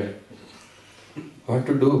scared. What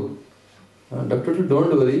to do? Doctor,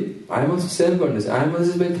 don't worry, I am also same condition. I am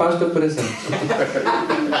also my first operation.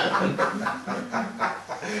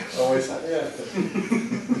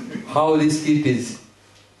 How risky it is.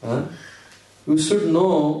 You should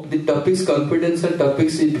know the topics, confidential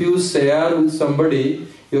topics. If you share with somebody,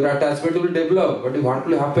 your attachment will develop. But what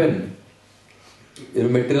will happen? Your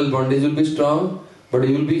material bondage will be strong, but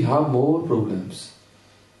you will have more problems.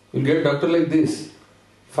 You will get doctor like this.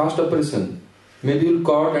 First operation. Maybe you will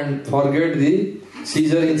caught and forget the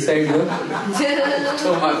seizure inside your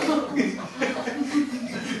stomach.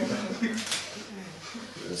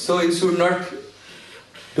 So you should not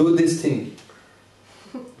do this thing.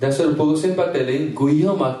 That's what Goswami telling,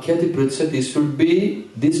 Guhyam Akhyati Prachati should be,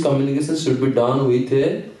 this communication should be done with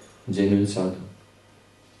a genuine sadhu.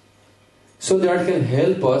 So that can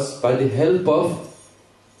help us, by the help of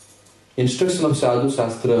instruction of sadhu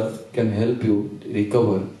shastra, can help you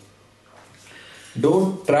recover.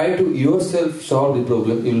 Don't try to yourself solve the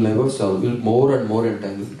problem, you will never solve, you will more and more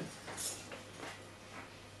entangled.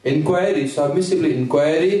 Inquiry, submissively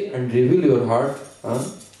inquiry and reveal your heart,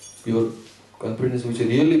 your confidence which is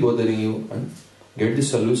really bothering you and get the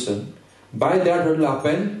solution. By that what will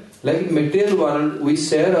happen, like in material world, we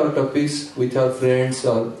share our topics with our friends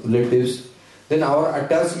or relatives, then our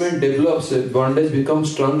attachment develops, bondage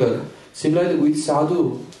becomes stronger. Similarly with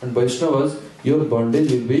sadhu and Vaishnavas, your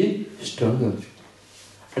bondage will be stronger.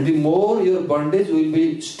 And the more your bondage will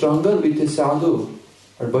be stronger with a sadhu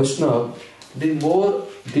or Vaishnava, the more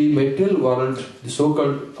the material world, the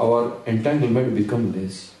so-called our entanglement will become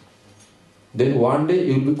less. Then one day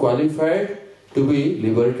you will be qualified to be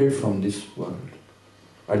liberated from this world.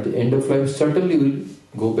 At the end of life, certainly you will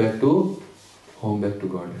go back to home, back to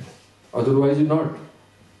Godhead. Otherwise you not.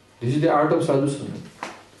 This is the art of sadhu sangha.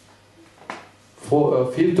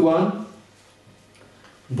 Fifth one,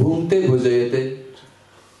 bhumte bhujayate.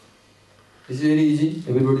 This is very easy,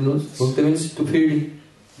 everybody knows. Bhumte means to feed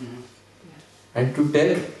and to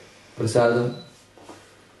take prasadam.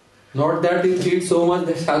 Not that you feed so much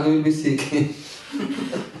that sadhu will be sick.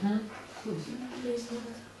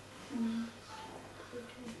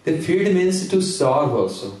 The feed means to serve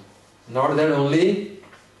also. Not that only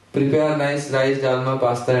prepare nice rice, dalma,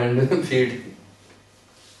 pasta and feed.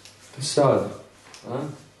 To serve.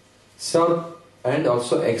 Serve and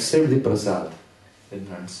also accept the prasad in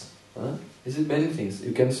hands. This is many things.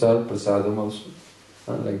 You can serve prasadam also.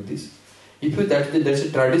 Like this. If that's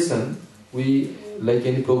a tradition, we, like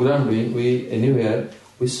any program doing, we anywhere,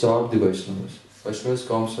 we serve the Vaishnavas. Vaishnavas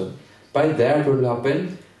come serve. By that what will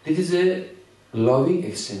happen? This is a loving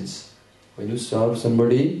exchange. When you serve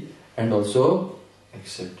somebody and also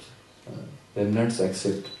accept. Remnants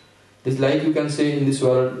accept. This like you can say in this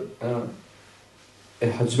world,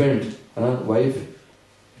 a husband, wife,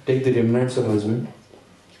 take the remnants of husband,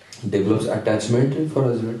 develops attachment for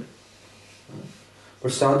husband.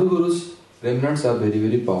 But sadhu gurus, remnants are very,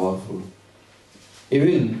 very powerful.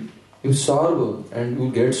 Even you serve and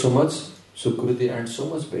you get so much sukriti and so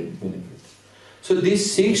much benefit. So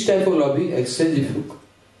these 6 type of loving exchange, if you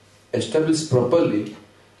establish properly,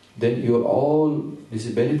 then you are all, this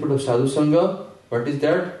is benefit of sadhu sangha. What is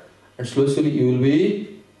that? And slowly you will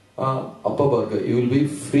be apavarga. You will be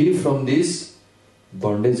free from this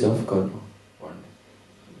bondage of karma.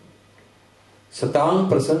 Satang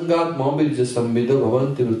prasangat mobilja samvida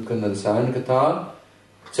bhavanti vritka narsayan katha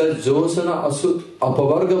cha josana asu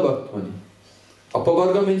apavarga bhartmani.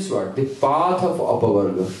 Apavarga means what? The path of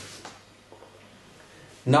apavarga.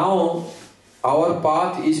 Now our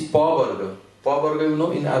path is pavarga. Pavarga, you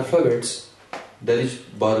know, in alphabets there is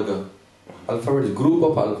varga. Alphabet is group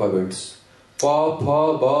of alphabets. Pa,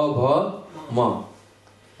 pha, ba, bha, ma.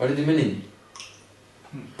 What is the meaning?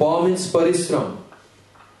 Pa means parisram.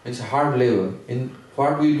 Means hard labor. In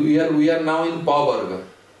what we do, we are now in pavarga.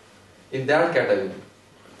 In that category.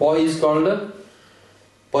 Pa is called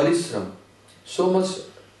parisram. So much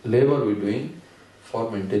labor we are doing for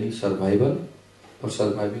maintaining survival or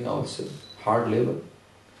surviving ourselves. Hard labor.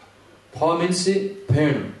 Pha means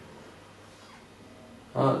pain.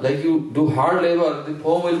 Like you do hard labor, the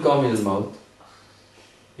foam will come in your mouth.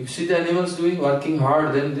 You see the animals working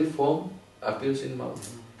hard, then the foam appears in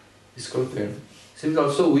mouth. It's called pain. Since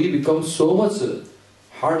also we become so much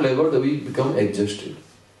hard labor that we become exhausted.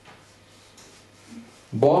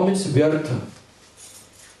 Ba means vyartha.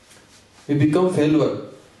 We become failure.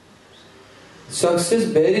 Success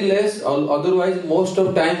very less, otherwise most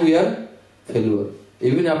of time we are failure.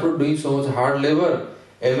 Even after doing so much hard labor,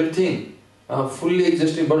 everything, fully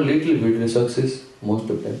exhausted, but little bit success, most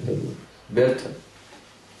of time failure. Vyartha.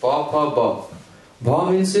 Pa, pha, ba.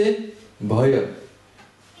 Bha means bhaya.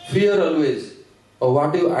 Fear always. Or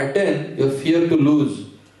what you attend, you fear to lose.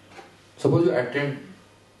 Suppose you attend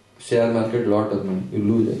share market lot of money, you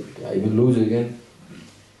lose it. I will lose again.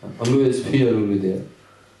 Always fear will be there.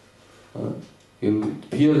 You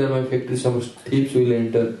fear that my factory some thieves will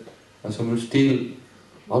enter, some will steal.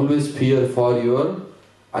 Always fear for your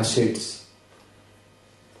assets.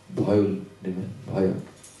 Bhaya will remain. Bhaya.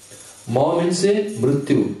 Ma means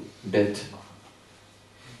mrityu, death.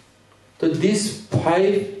 So these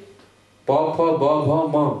five, pa, pha, ba, bha,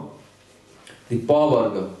 ma, the pa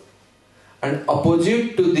varga. And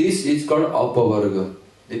opposite to this is called apavarga,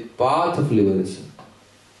 the path of liberation.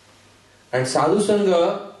 And sadhu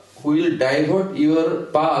sangha who will divert your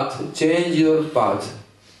path, change your path.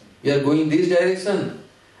 You are going this direction,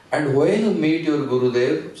 and when you meet your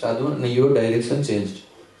Gurudev, sadhu, your direction changed.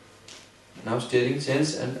 Now steering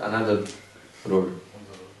changed and another road.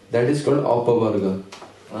 That is called apavarga.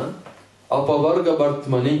 Apavarga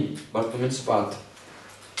bhartmani. Bhartma means path.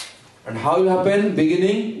 And how will happen?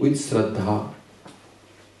 Beginning with Shraddha.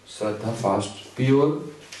 Shraddha fast. Pure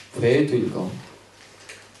faith will come.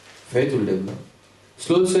 Faith will develop.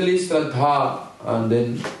 Slowly Shraddha, and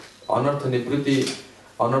then anartha nivriti.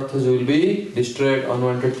 Anarthas will be destroyed.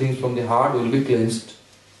 Unwanted things from the heart will be cleansed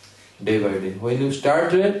day by day. When you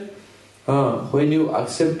start, when you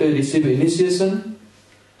accept, receive initiation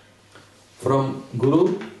from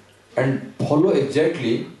Guru and follow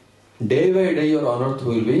exactly, day by day your anartha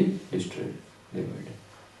will be destroyed. Day by day.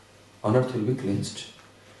 Anartha will be cleansed.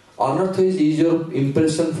 Anartha is your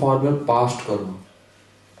impression for your past karma.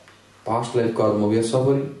 Past life karma we are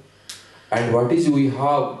suffering. And what is we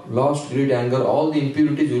have lost, greed, anger, all the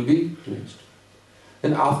impurities will be cleansed.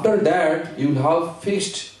 Then after that you will have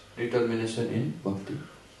fixed determination in bhakti.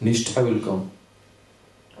 Nishtha will come.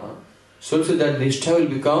 So that Nishtha will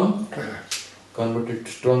become converted,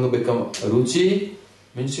 stronger, become ruchi,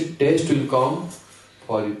 means taste will come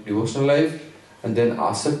for devotional life, and then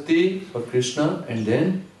asakti for Krishna, and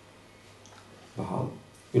then bhav.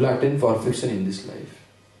 You will attain perfection in this life.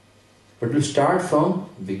 But you start from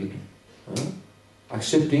beginning.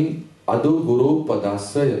 Accepting Adu Guru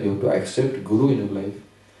Padasraya. You have to accept Guru in your life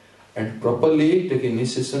and properly take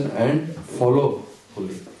initiation and follow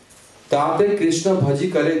fully. Tate Krishna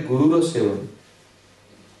bhaji kare Guru ro sevan.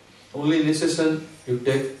 Only initiation you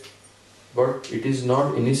take, but it is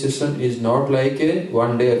not, initiation is not like a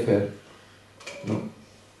one day affair. No.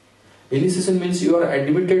 Initiation means you are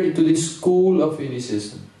admitted to the school of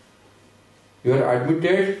initiation. You are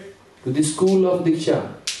admitted to the school of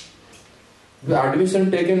Diksha. The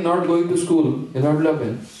admission taken not going to school, then what will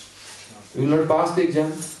happen? You will not pass the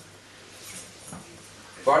exam.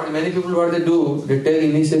 But many people, what they do, they take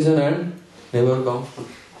initiation and never come.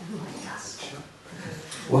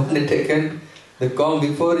 When they taken, they come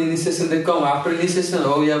before initiation, they come after initiation.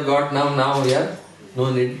 Oh, we have got now we have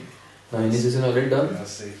no need. Now initiation already done.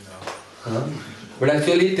 But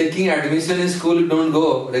actually taking admission in school, you don't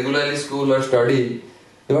go regularly school or study.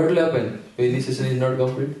 Then what will happen? Your initiation is not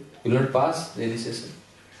complete. You will not pass the initiation.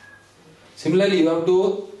 Similarly, you have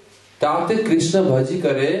to Tate Krishna bhaji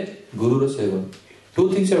kare Guru seva.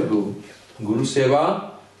 Two things you have to do. Guru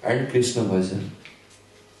seva and Krishna bhajan.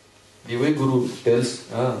 The way Guru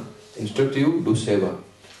tells, instruct you, do seva.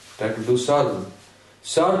 Try to do sarva.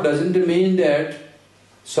 Sarva doesn't mean that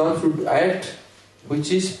sarva should act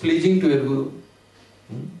which is pleasing to your Guru.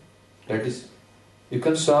 That is, you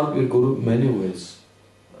can serve your Guru many ways.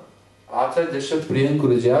 Acharya jasya priyam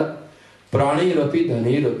kurujat prani rapi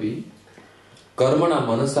dhani rapi karmana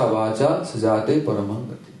manasa vacha sajate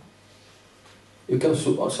paramangati.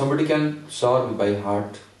 Somebody can serve by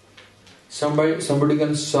heart. Somebody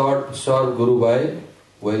can serve Guru by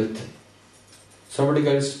wealth. Somebody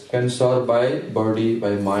can serve by body,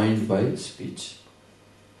 by mind, by speech.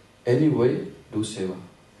 Anyway, do seva.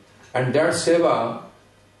 And that seva,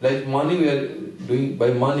 like money we are doing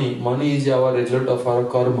by money is our result of our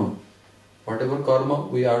karma. Whatever karma,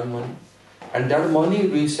 we earn money. And that money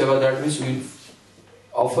we seva, that means we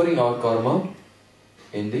offering our karma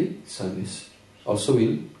in the service. Also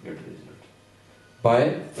will get result.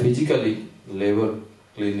 By physically labor,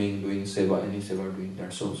 cleaning, doing seva, any seva doing,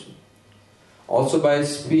 that's also. Also by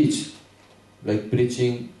speech, like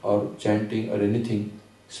preaching or chanting or anything,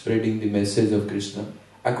 spreading the message of Krishna.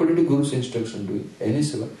 According to Guru's instruction, doing any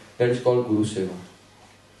seva, that is called Guru Seva.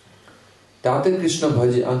 Tate Krishna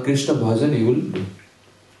bhajan you will do.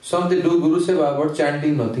 Some they do Guru Seva but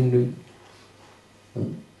chanting, nothing doing.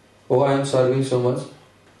 Oh, I am serving so much,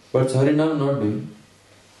 but Harinam not doing.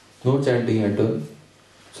 No chanting at all.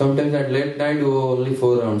 Sometimes at late night, only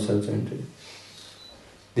 4 rounds are chanted.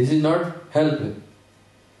 This is not help.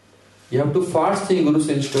 You have to first think Guru's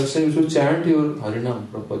instruction, you should chant your Harinam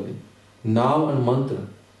properly. Now and mantra.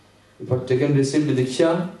 If you have received the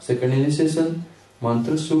Diksha, second initiation,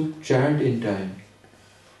 mantra should chant in time.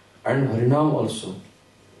 And Harinam also.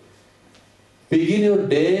 Begin your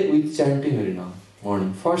day with chanting Harinam.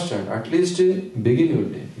 Morning. First chant. At least begin your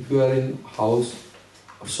day. If you are in house,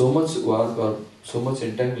 so much work or so much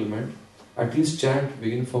entanglement, at least chant.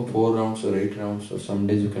 Begin from 4 rounds or 8 rounds, or some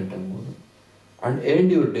days you can tell more. And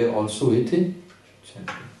end your day also with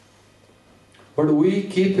chanting. But we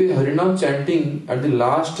keep Harinam chanting at the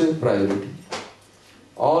last priority.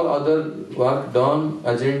 All other work done,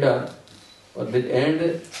 agenda, at the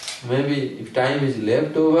end, maybe if time is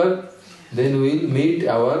left over, then we will meet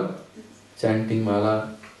our chanting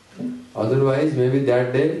mala. Otherwise, maybe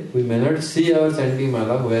that day we may not see our chanting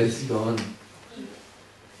mala, where is it gone.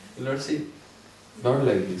 You will not see. Not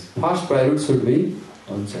like this. First priority should be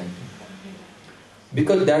on chanting.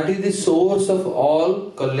 Because that is the source of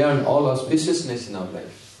all kalyan, all auspiciousness in our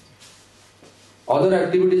life. Other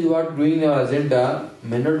activities we are doing in our agenda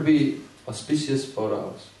may not be auspicious for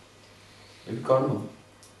us. Maybe karma.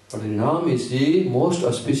 But Harinam is the most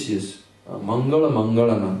auspicious. Mangala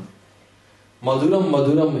Mangalana. Madhuram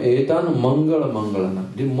Madhuram Etan Mangala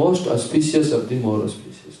Mangalana. The most auspicious of the more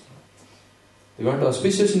auspicious. You want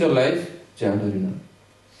auspicious in your life? Chant Harinam.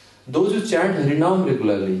 Those who chant Harinam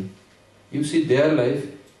regularly, you see their life,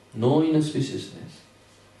 no inauspiciousness.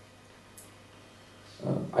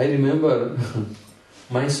 I remember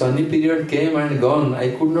my sunny period came and gone.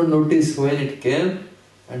 I could not notice when it came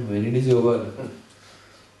and when it is over.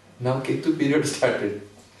 Now Ketu period started.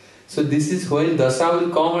 So this is when Dasa will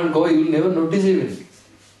come and go, you will never notice even.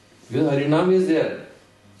 Because Harinam is there.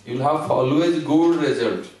 You will have always good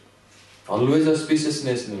result. Always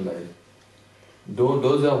auspiciousness in your life.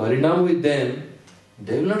 Those who have Harinam with them,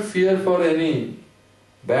 they will not fear for any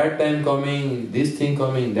bad time coming, this thing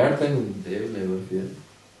coming, that thing. They will never fear.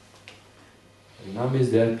 Harinam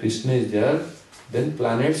is there, Krishna is there, then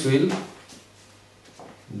planets will,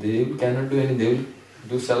 they cannot do anything, they will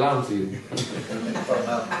do salam to you.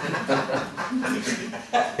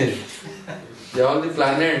 All the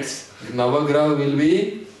planets, Navagraha will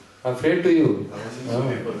be afraid to you.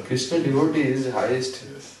 Krishna devotee is highest.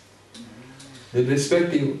 They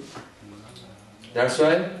respect you. That's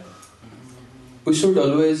why we should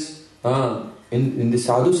always, in the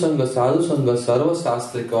sadhu sangha, sarva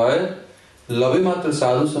sastrika, lave matra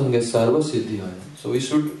sadhu sangha, sarva siddhi. So we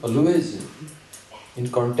should always in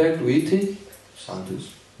contact with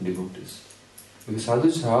sadhus, devotees. Because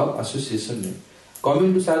sadhus have association.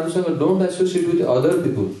 Coming to sadhu sangha, don't associate with other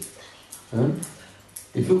people.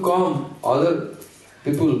 If you come, other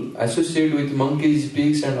people associate with monkeys,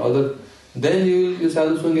 pigs and other, then your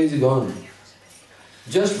sadhu sangha is gone.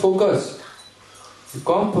 Just focus. You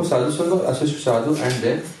come for sadhu sangha, associate sadhu and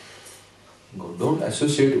then go. Don't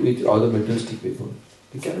associate with other materialistic people.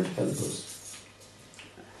 They cannot help us.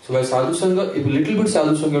 So by sadhu sangha, if a little bit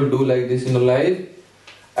sadhu sangha will do like this in your life,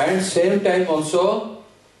 and same time also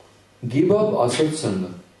give up asat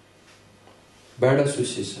sangha, bad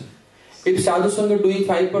association. If sadhu sangha doing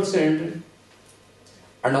 5%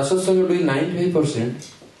 and asat sangha doing 95%,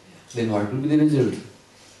 then what will be the result?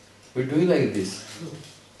 We're doing like this.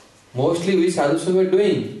 Mostly we sadhu sangha are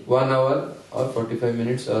doing 1 hour or 45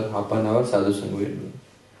 minutes or half an hour sadhu sangha we are doing.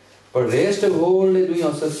 But rest of whole day doing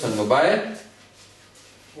asat sangha by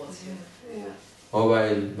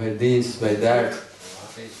mobile, by this, by that.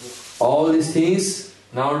 All these things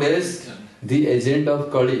nowadays, the agent of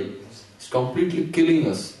Kali is completely killing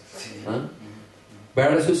us.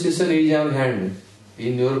 Bad association is in our hand,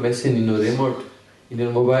 in your machine, in your remote, in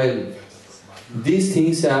your mobile. These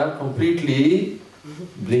things are completely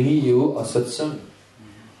bringing you asatsanga.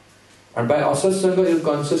 And by asatsanga, your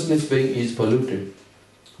consciousness being is polluted.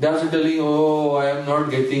 They are telling you, oh, I am not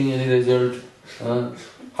getting any result.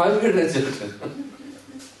 How you get result?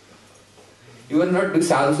 You are not doing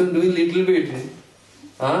sadhana, doing little bit.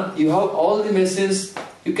 You have all the messages.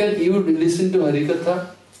 You listen to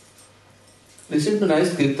Harikatha, listen to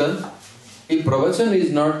nice kirtan. If pravachan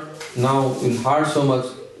is not now in heart so much,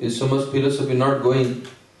 is so much philosophy not going,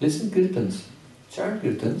 listen kirtans, chant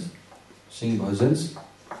kirtans, sing bhajans.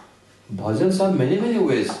 Bhajans have many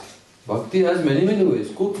ways. Bhakti has many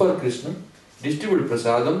ways. Cook for Krishna, distribute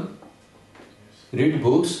prasadam, read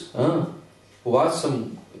books, watch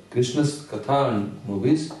some Krishna's Katha and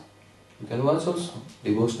movies. You can watch also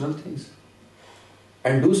devotional things.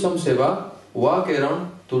 And do some seva, walk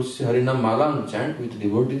around Tulsi Harinam Mala and chant with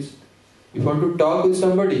devotees. If you want to talk with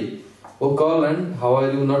somebody, call and how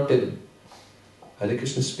are you, not tell. Hare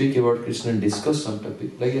Krishna, speak about Krishna and discuss some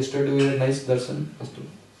topic. Like yesterday we had nice darshan.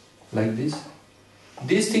 Like this.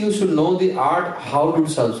 These things you should know the art how to do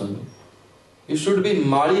sadhana. You should be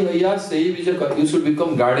Mali Haya Sei Vijaka. You should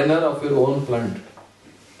become gardener of your own plant.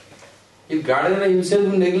 If gardener himself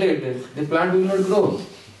will neglect it, the plant will not grow.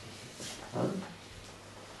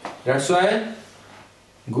 That's why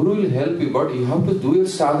Guru will help you, but you have to do your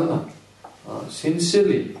sadhana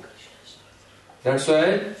sincerely. That's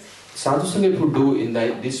why sadhu sangha if you do in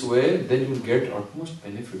this way, then you will get utmost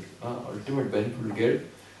benefit, ultimate benefit you will get,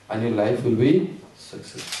 and your life will be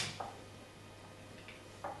successful.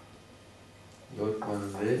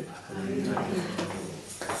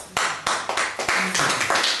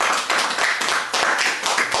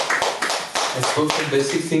 I spoke some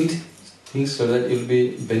basic things so that it will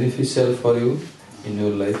be beneficial for you in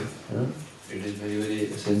your life. It is very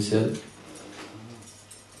essential.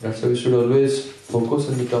 That's why we should always focus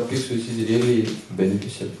on the topics which is really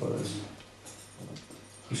beneficial for us.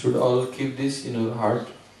 You should all keep this in your heart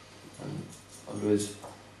and always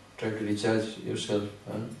try to recharge yourself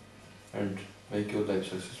and make your life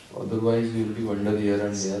successful. Otherwise you will be wander here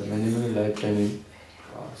and there, many lifetime in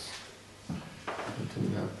pass. Nothing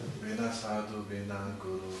will happen. Bina sadhu, bina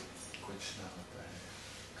guru, kuch na hota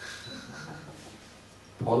hai.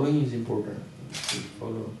 Following is important. You should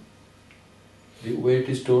follow. The way it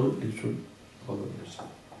is told, you should follow yourself.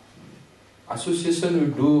 Association, you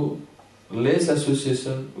do less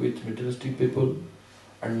association with materialistic people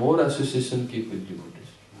and more association keep with devotees.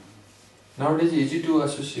 Nowadays it's easy to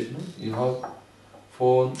associate. No? You have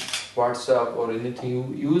phone, WhatsApp or anything.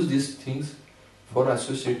 You use these things for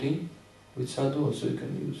associating with sadhu also you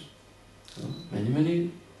can use.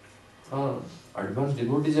 Many advanced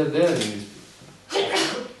devotees are there in this.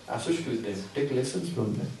 Associate with them. Take lessons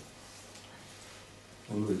from them.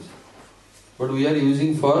 Always. But we are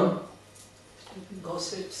using for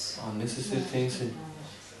gossips, unnecessary things,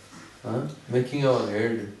 making our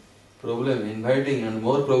head problem, inviting and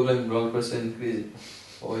more problem, wrong person increasing.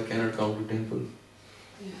 Oh, I cannot come to temple.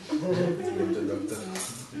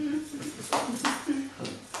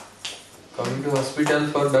 Coming to hospital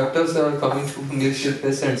for doctors or coming to near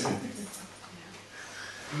patients.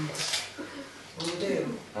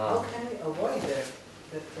 How can we avoid that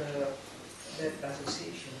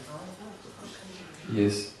association?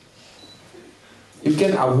 Yes. You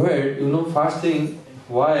can avoid, first thing,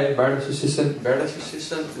 why bad association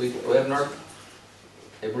we are not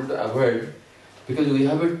able to avoid, because we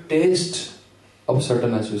have a taste of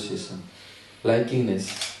certain association,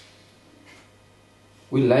 likingness.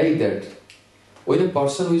 We like that. When a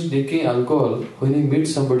person who is drinking alcohol, when he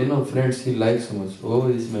meets somebody, friends, he likes so much. Oh,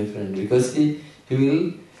 he is my friend, because he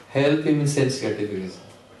will help him in sense gratification.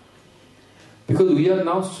 Because we are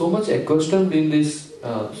now so much accustomed in this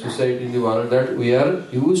society, in the world, that we are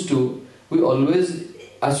used to, we always,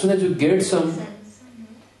 as soon as we get some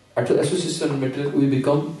association material, we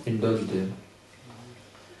become indulged there.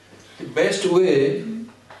 The best way,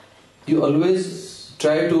 you always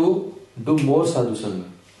try to do more sadhu sangha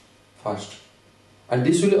first. And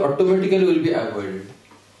this will automatically be avoided.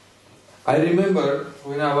 I remember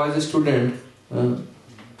when I was a student, when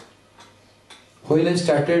I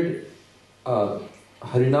started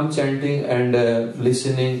Harinam chanting and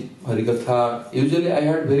listening Harikatha. Usually I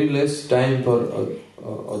had very less time for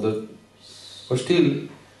other, but still,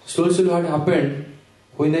 slowly what happened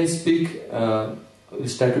when I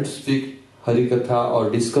started to speak Harikatha or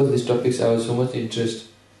discuss these topics. I was so much interested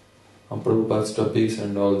on Prabhupada's topics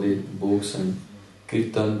and all the books and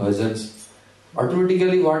kirtan, bhajans.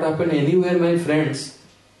 Automatically, what happened? Anywhere, my friends,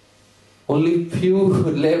 only few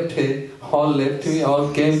left. All left me.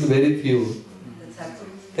 All came very few.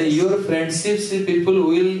 Your friendships, people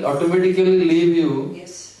will automatically leave you.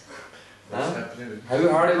 Yes. Have you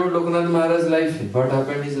heard about Lokanath Maharaj's life? What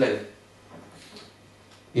happened in his life?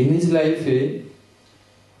 In his life,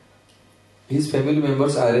 his family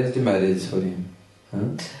members arranged marriage for him.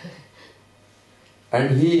 And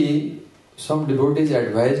some devotees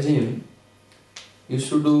advised him, you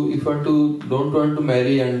should do, if you don't want to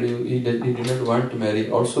marry, and he did not want to marry.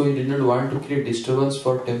 Also, he did not want to create disturbance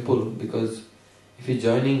for temple, because if he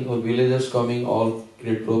joining or villagers coming, all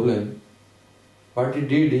create problem. What he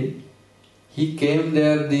did, he came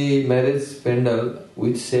there, the marriage pandal,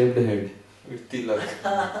 with shaved head, with tilak.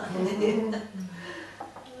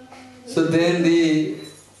 So then the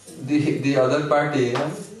other party,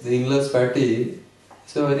 the English party,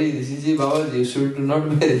 so Hari, this is Babaji, you should not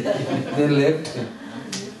marry. They left.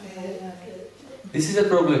 This is a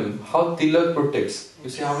problem. How tilak protects. You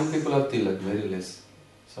see how many people have tilak? Very less.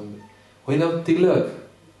 When you have tilak,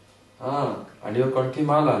 and your kanthi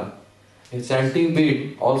mala, a chanting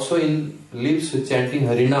bead, also in lips with chanting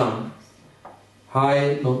Harinam,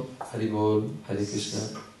 Hi, no, Hari Bol, Hari Krishna.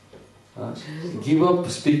 Give up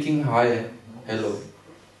speaking hi, hello.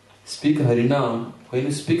 Speak Harinam. When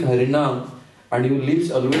you speak Harinam and your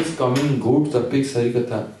lips always coming good topics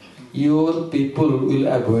Harikatha, your people will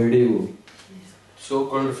avoid you.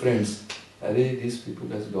 So-called friends. Arey, these people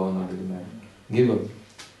has gone already mad. Give up.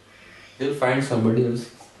 You'll find somebody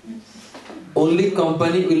else. Only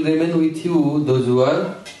company will remain with you those who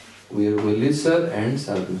are well-wisher and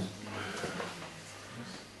sadhus.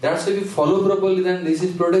 That's why if you follow properly, then this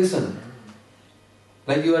is protection.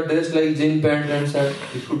 Like you are dressed like jean pant and shirt.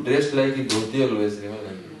 If you dress like a dhoti always,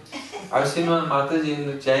 remember. I've seen one Mataji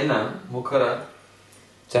in China, Mukhara.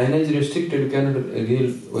 China is restricted, you cannot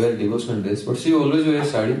wear devotional dress, but she always wears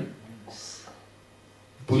sari.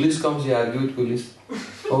 Police comes, she argue with police.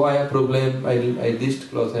 Oh, I have problem, this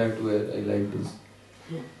cloth I have to wear, I like this.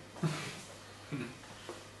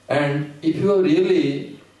 And if you are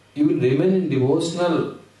really, you will remain in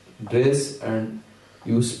devotional dress and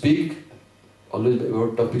you speak always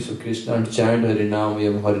about topics of Krishna and chant Harinam,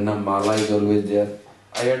 you have Harinam Mala is always there.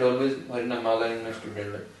 I had always Harinam Mala in my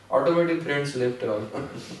student life. Automatic friends left all.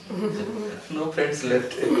 No friends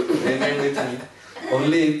left, remained with me.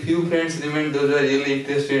 Only few friends remained, those who are really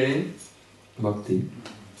interested in Bhakti.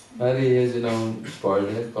 Hari has now spoiled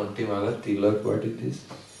her, Kanti Mala, Tilak, what it is.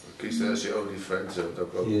 Krishna is your only friend, so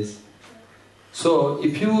yes. So,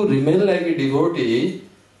 if you remain like a devotee,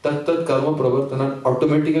 tat karma pravartana,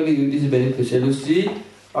 automatically it is beneficial. You see,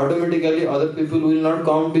 automatically other people will not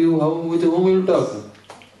come to you, with whom you will talk.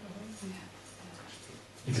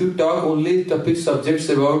 If you talk only topic subjects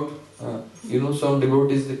about, some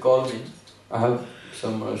devotees they call me. I have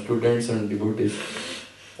some students and devotees.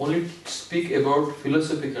 Only speak about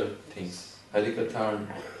philosophical things, Harikatha and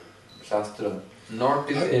Shastra, not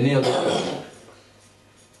in any other topic.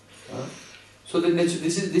 So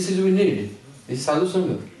this is we need. This is sadhu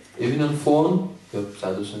sangha. Even on phone, you have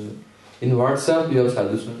sadhu sangha. In WhatsApp, you have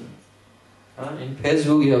sadhu sangha. In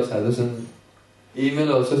Facebook, you have sadhu sangha.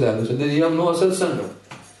 Email also sadhu sangha. Then you have no asat sangha.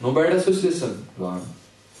 No bad association. Gone.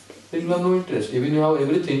 Then you have no interest. Even you have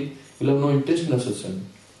everything, you will have no interest in asat sangha.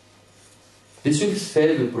 This will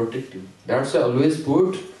save you, protect you. That's why always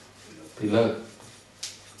put tilak.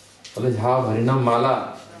 Always have Harinam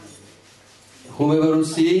Mala. Whomever you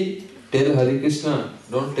see, tell Hare Krishna.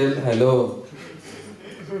 Don't tell hello,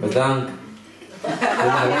 Vedanta.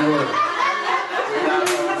 Tell Hare.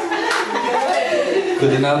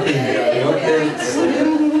 Good nothing. Don't tell.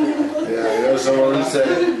 Yeah, someone will say,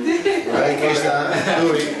 Hare Krishna,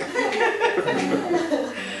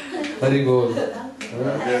 Hare Bol.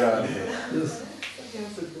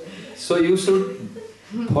 So you should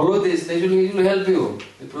follow this, it will help you.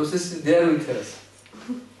 The process is there with us.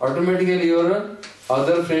 Automatically your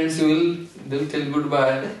other friends they will tell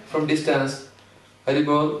goodbye from distance. Hari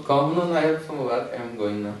Bol, come on, I have some work, I am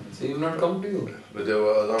going now. So he will not come to you. But they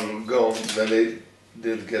were long gone when they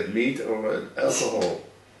didn't get meat or alcohol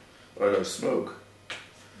or no smoke.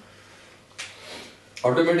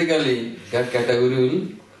 Automatically that category will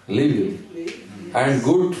leave you. And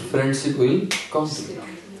good friendship will come to you.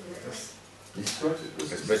 It's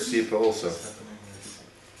much cheaper also.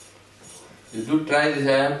 You do try this,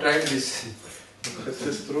 I have tried this. This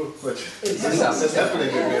is true. But It that's happens.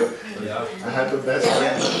 happening with me. Yeah. I have the best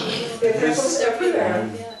friend. It happens everywhere.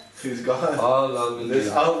 He's gone. All will This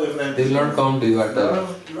leave. all the friends. They will not come to you at all. No.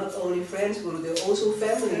 Not only friends, Guru, they're also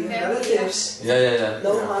family, relatives. Yeah.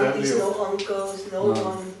 No Yeah, aunties, family. no uncles, no No.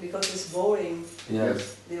 one, because it's boring.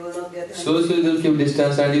 Yes. They will not get any. Slowly they will keep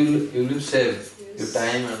distance and you will save your Yes.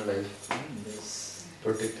 time and life. Yes.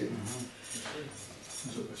 Protect it.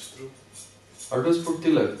 So it's true. Always put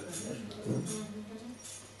tilak.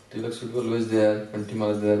 Tilak should be always there,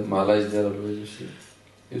 Kantimala is there, Mala is there always, you see.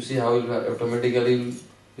 You see how automatically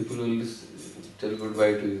people will tell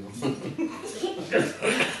goodbye to you.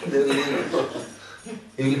 They will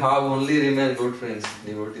you will have only remain good friends,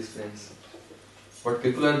 devotees friends. But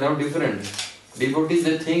people are now different. Devotees,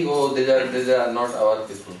 they think, oh, they are not our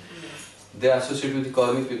people. They associate with the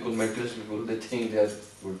karmic people, materialist people, they think they are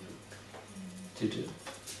good people.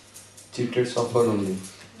 Cheated suffer only.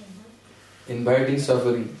 Inviting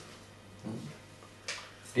suffering.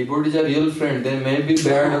 Devotees are real friends. They may be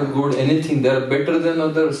bad or good, anything. They are better than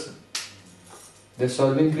others. They are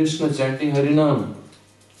serving Krishna, chanting Harinam.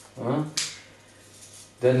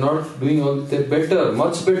 They are not doing all. They are better,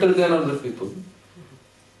 much better than other people.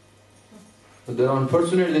 But they are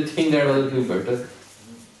unfortunate. They think that other people better.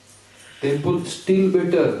 Temple still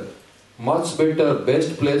better, much better,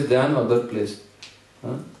 best place than other place.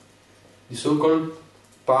 The so-called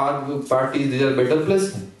parties, these are better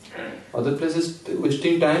places. Other places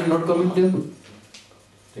wasting time, not coming temple.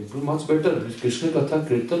 Temple much better. Krishna Katha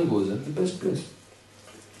Kirtan goes in the best place.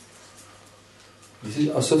 This is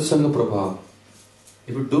Asat Sangha Prabha.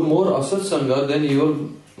 If you do more Asat Sangha, then your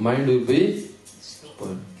mind will be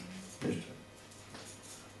spoiled.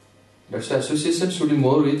 That's why association should be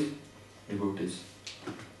more with devotees.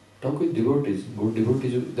 Talk with devotees, good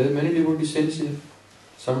devotees. There are many devotees sincere.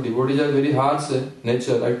 Some devotees are very harsh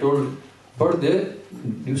nature, I told. But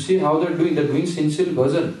you see how they're doing sincere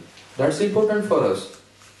bhajan. That's important for us.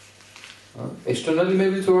 Externally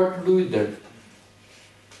maybe so what to do with that.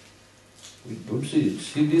 We don't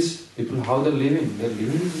see these people how they're living. They're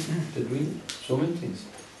doing so many things.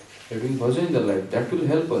 They're doing bhajan in their life. That will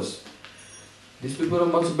help us. These people are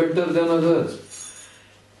much better than others.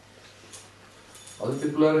 Other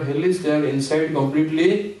people are hellish, they are inside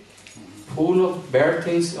completely full of bad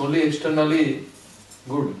things, only externally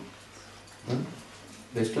good.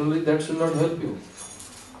 Externally that should not help you.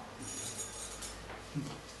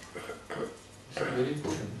 It's very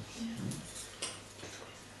important.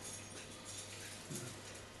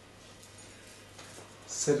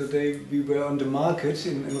 Saturday we were on the market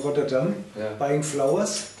in Rotterdam buying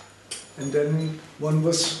flowers, and then one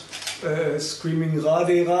was screaming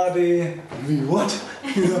Radhe Radhe. What?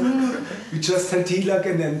 We just had tilak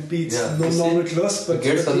and then beads, no normal clothes, but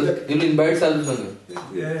tilak. You'll invite Sadhu Sangha.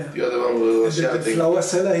 Yeah. The other one was And the shouting. flower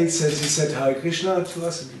seller, he said Hare Krishna to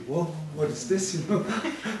us. And we, whoa, what is this?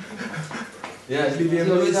 Yeah, it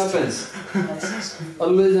always happens.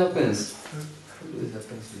 Always happens. Always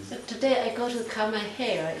happens. Today I go to cut my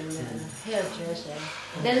hair in the hairdresser.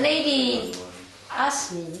 The lady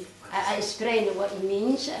asked me, I explained what it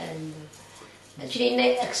means, and actually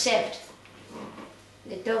they accept.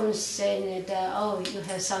 They don't say that, oh, you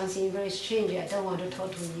have something very strange, I don't want to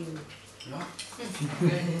talk to you.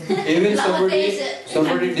 Even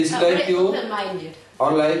somebody dislike you open-minded.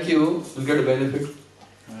 or like you, will get a benefit.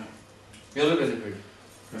 You'll benefit.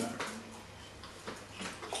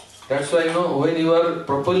 That's why when you are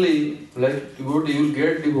properly like devotee, you will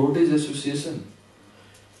get devotees association.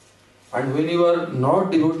 And when you are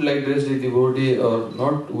not devotee like dressed devotee or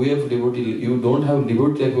not way of devotee, you don't have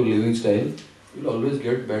devotee type of living style, you will always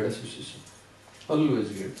get bad association. Always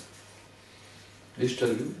get.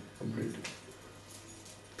 Disturb you completely.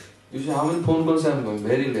 You see how many phone calls I am going?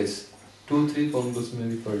 Very less. 2-3 phone calls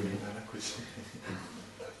maybe per day.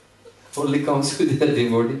 Only comes with their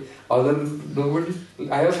devotee. Other nobody.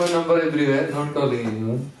 I have my number everywhere, not calling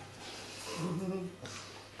anyone.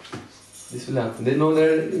 This will happen. They know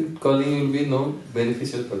that calling will be no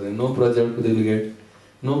beneficial for them. No project they will get.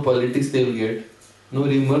 No politics they will get. No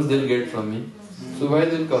rumors they will get from me. So why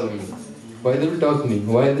they will call me? Why they will talk me?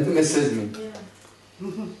 Why they will message me?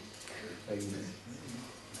 Like this.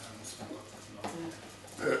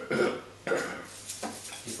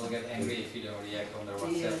 People get angry if you don't react on their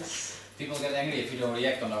WhatsApp. Yes. People get angry if you don't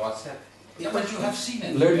react on their WhatsApp. Yeah, but you have seen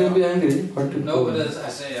it. Let them be angry. What to No, do? but I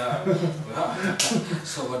say,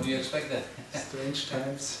 so what do you expect then? Strange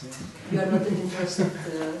times. You are not interested.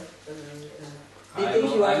 They I think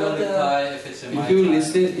will, you I are will not. reply if it's in my If you time.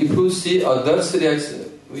 listen, if you see others'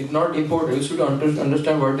 reaction, it's not important. You should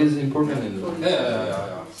understand what is important in life.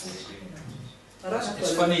 Yeah.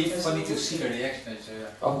 It's funny to see the reaction.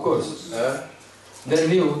 Of course. They're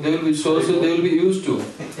new, they will be social, they will be used to.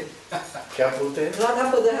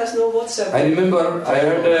 Radhapada has no WhatsApp. I remember I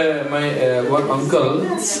had my one uncle,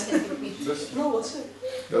 No WhatsApp.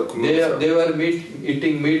 they were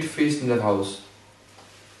eating meat feast in their house.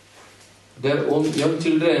 Their own young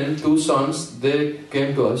children, 2 sons, they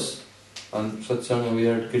came to us. On satsang we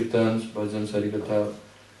had kirtans, bhajans, harikatha,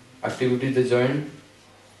 activities they joined.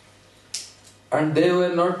 And they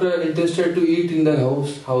were not interested to eat in their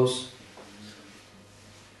house.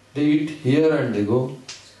 They eat here and they go.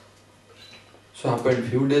 So happened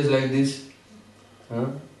few days like this.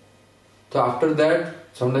 So after that,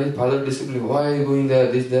 sometimes father discipline, why are you going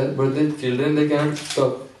there, this, there? But the children, they can't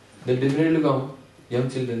stop. They definitely come. Young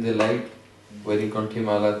children, they like wearing kanthi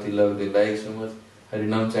mala, tilak, they like so much.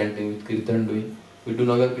 Harinam chanting, with kirtan doing. We do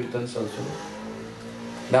Nagar kirtans also.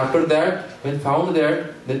 And after that, when found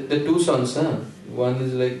that, the 2 sons, one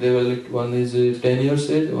is one is 10 years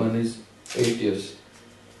age, one is 8 years.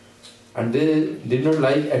 And they did not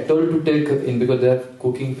like at all to take in because they are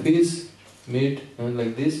cooking fish, meat, and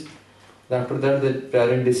like this. After that, the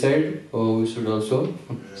parent decide, we should also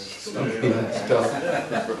stop.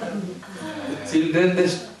 Children, they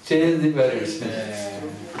change the parents.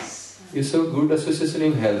 You so good association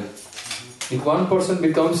in help. If one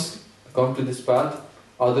person come to this path,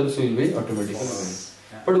 others will be automatically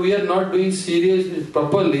going. But we are not doing serious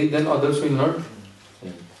properly, then others will not.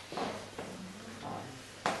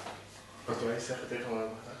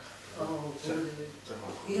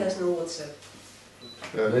 He has no WhatsApp.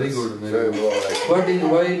 Very good. Very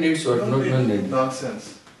good. Why needs what? Not need.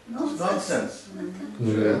 Nonsense. Nonsense.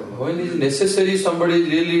 When is necessary, somebody is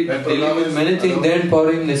really dealing with many things, then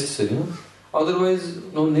for him necessary. No? Otherwise,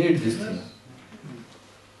 no need this thing.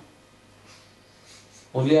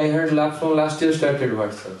 Only I heard from last year started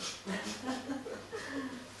WhatsApp.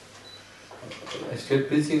 I started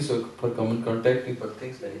preaching so for common contacting for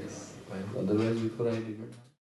things like this. Otherwise, before I did not.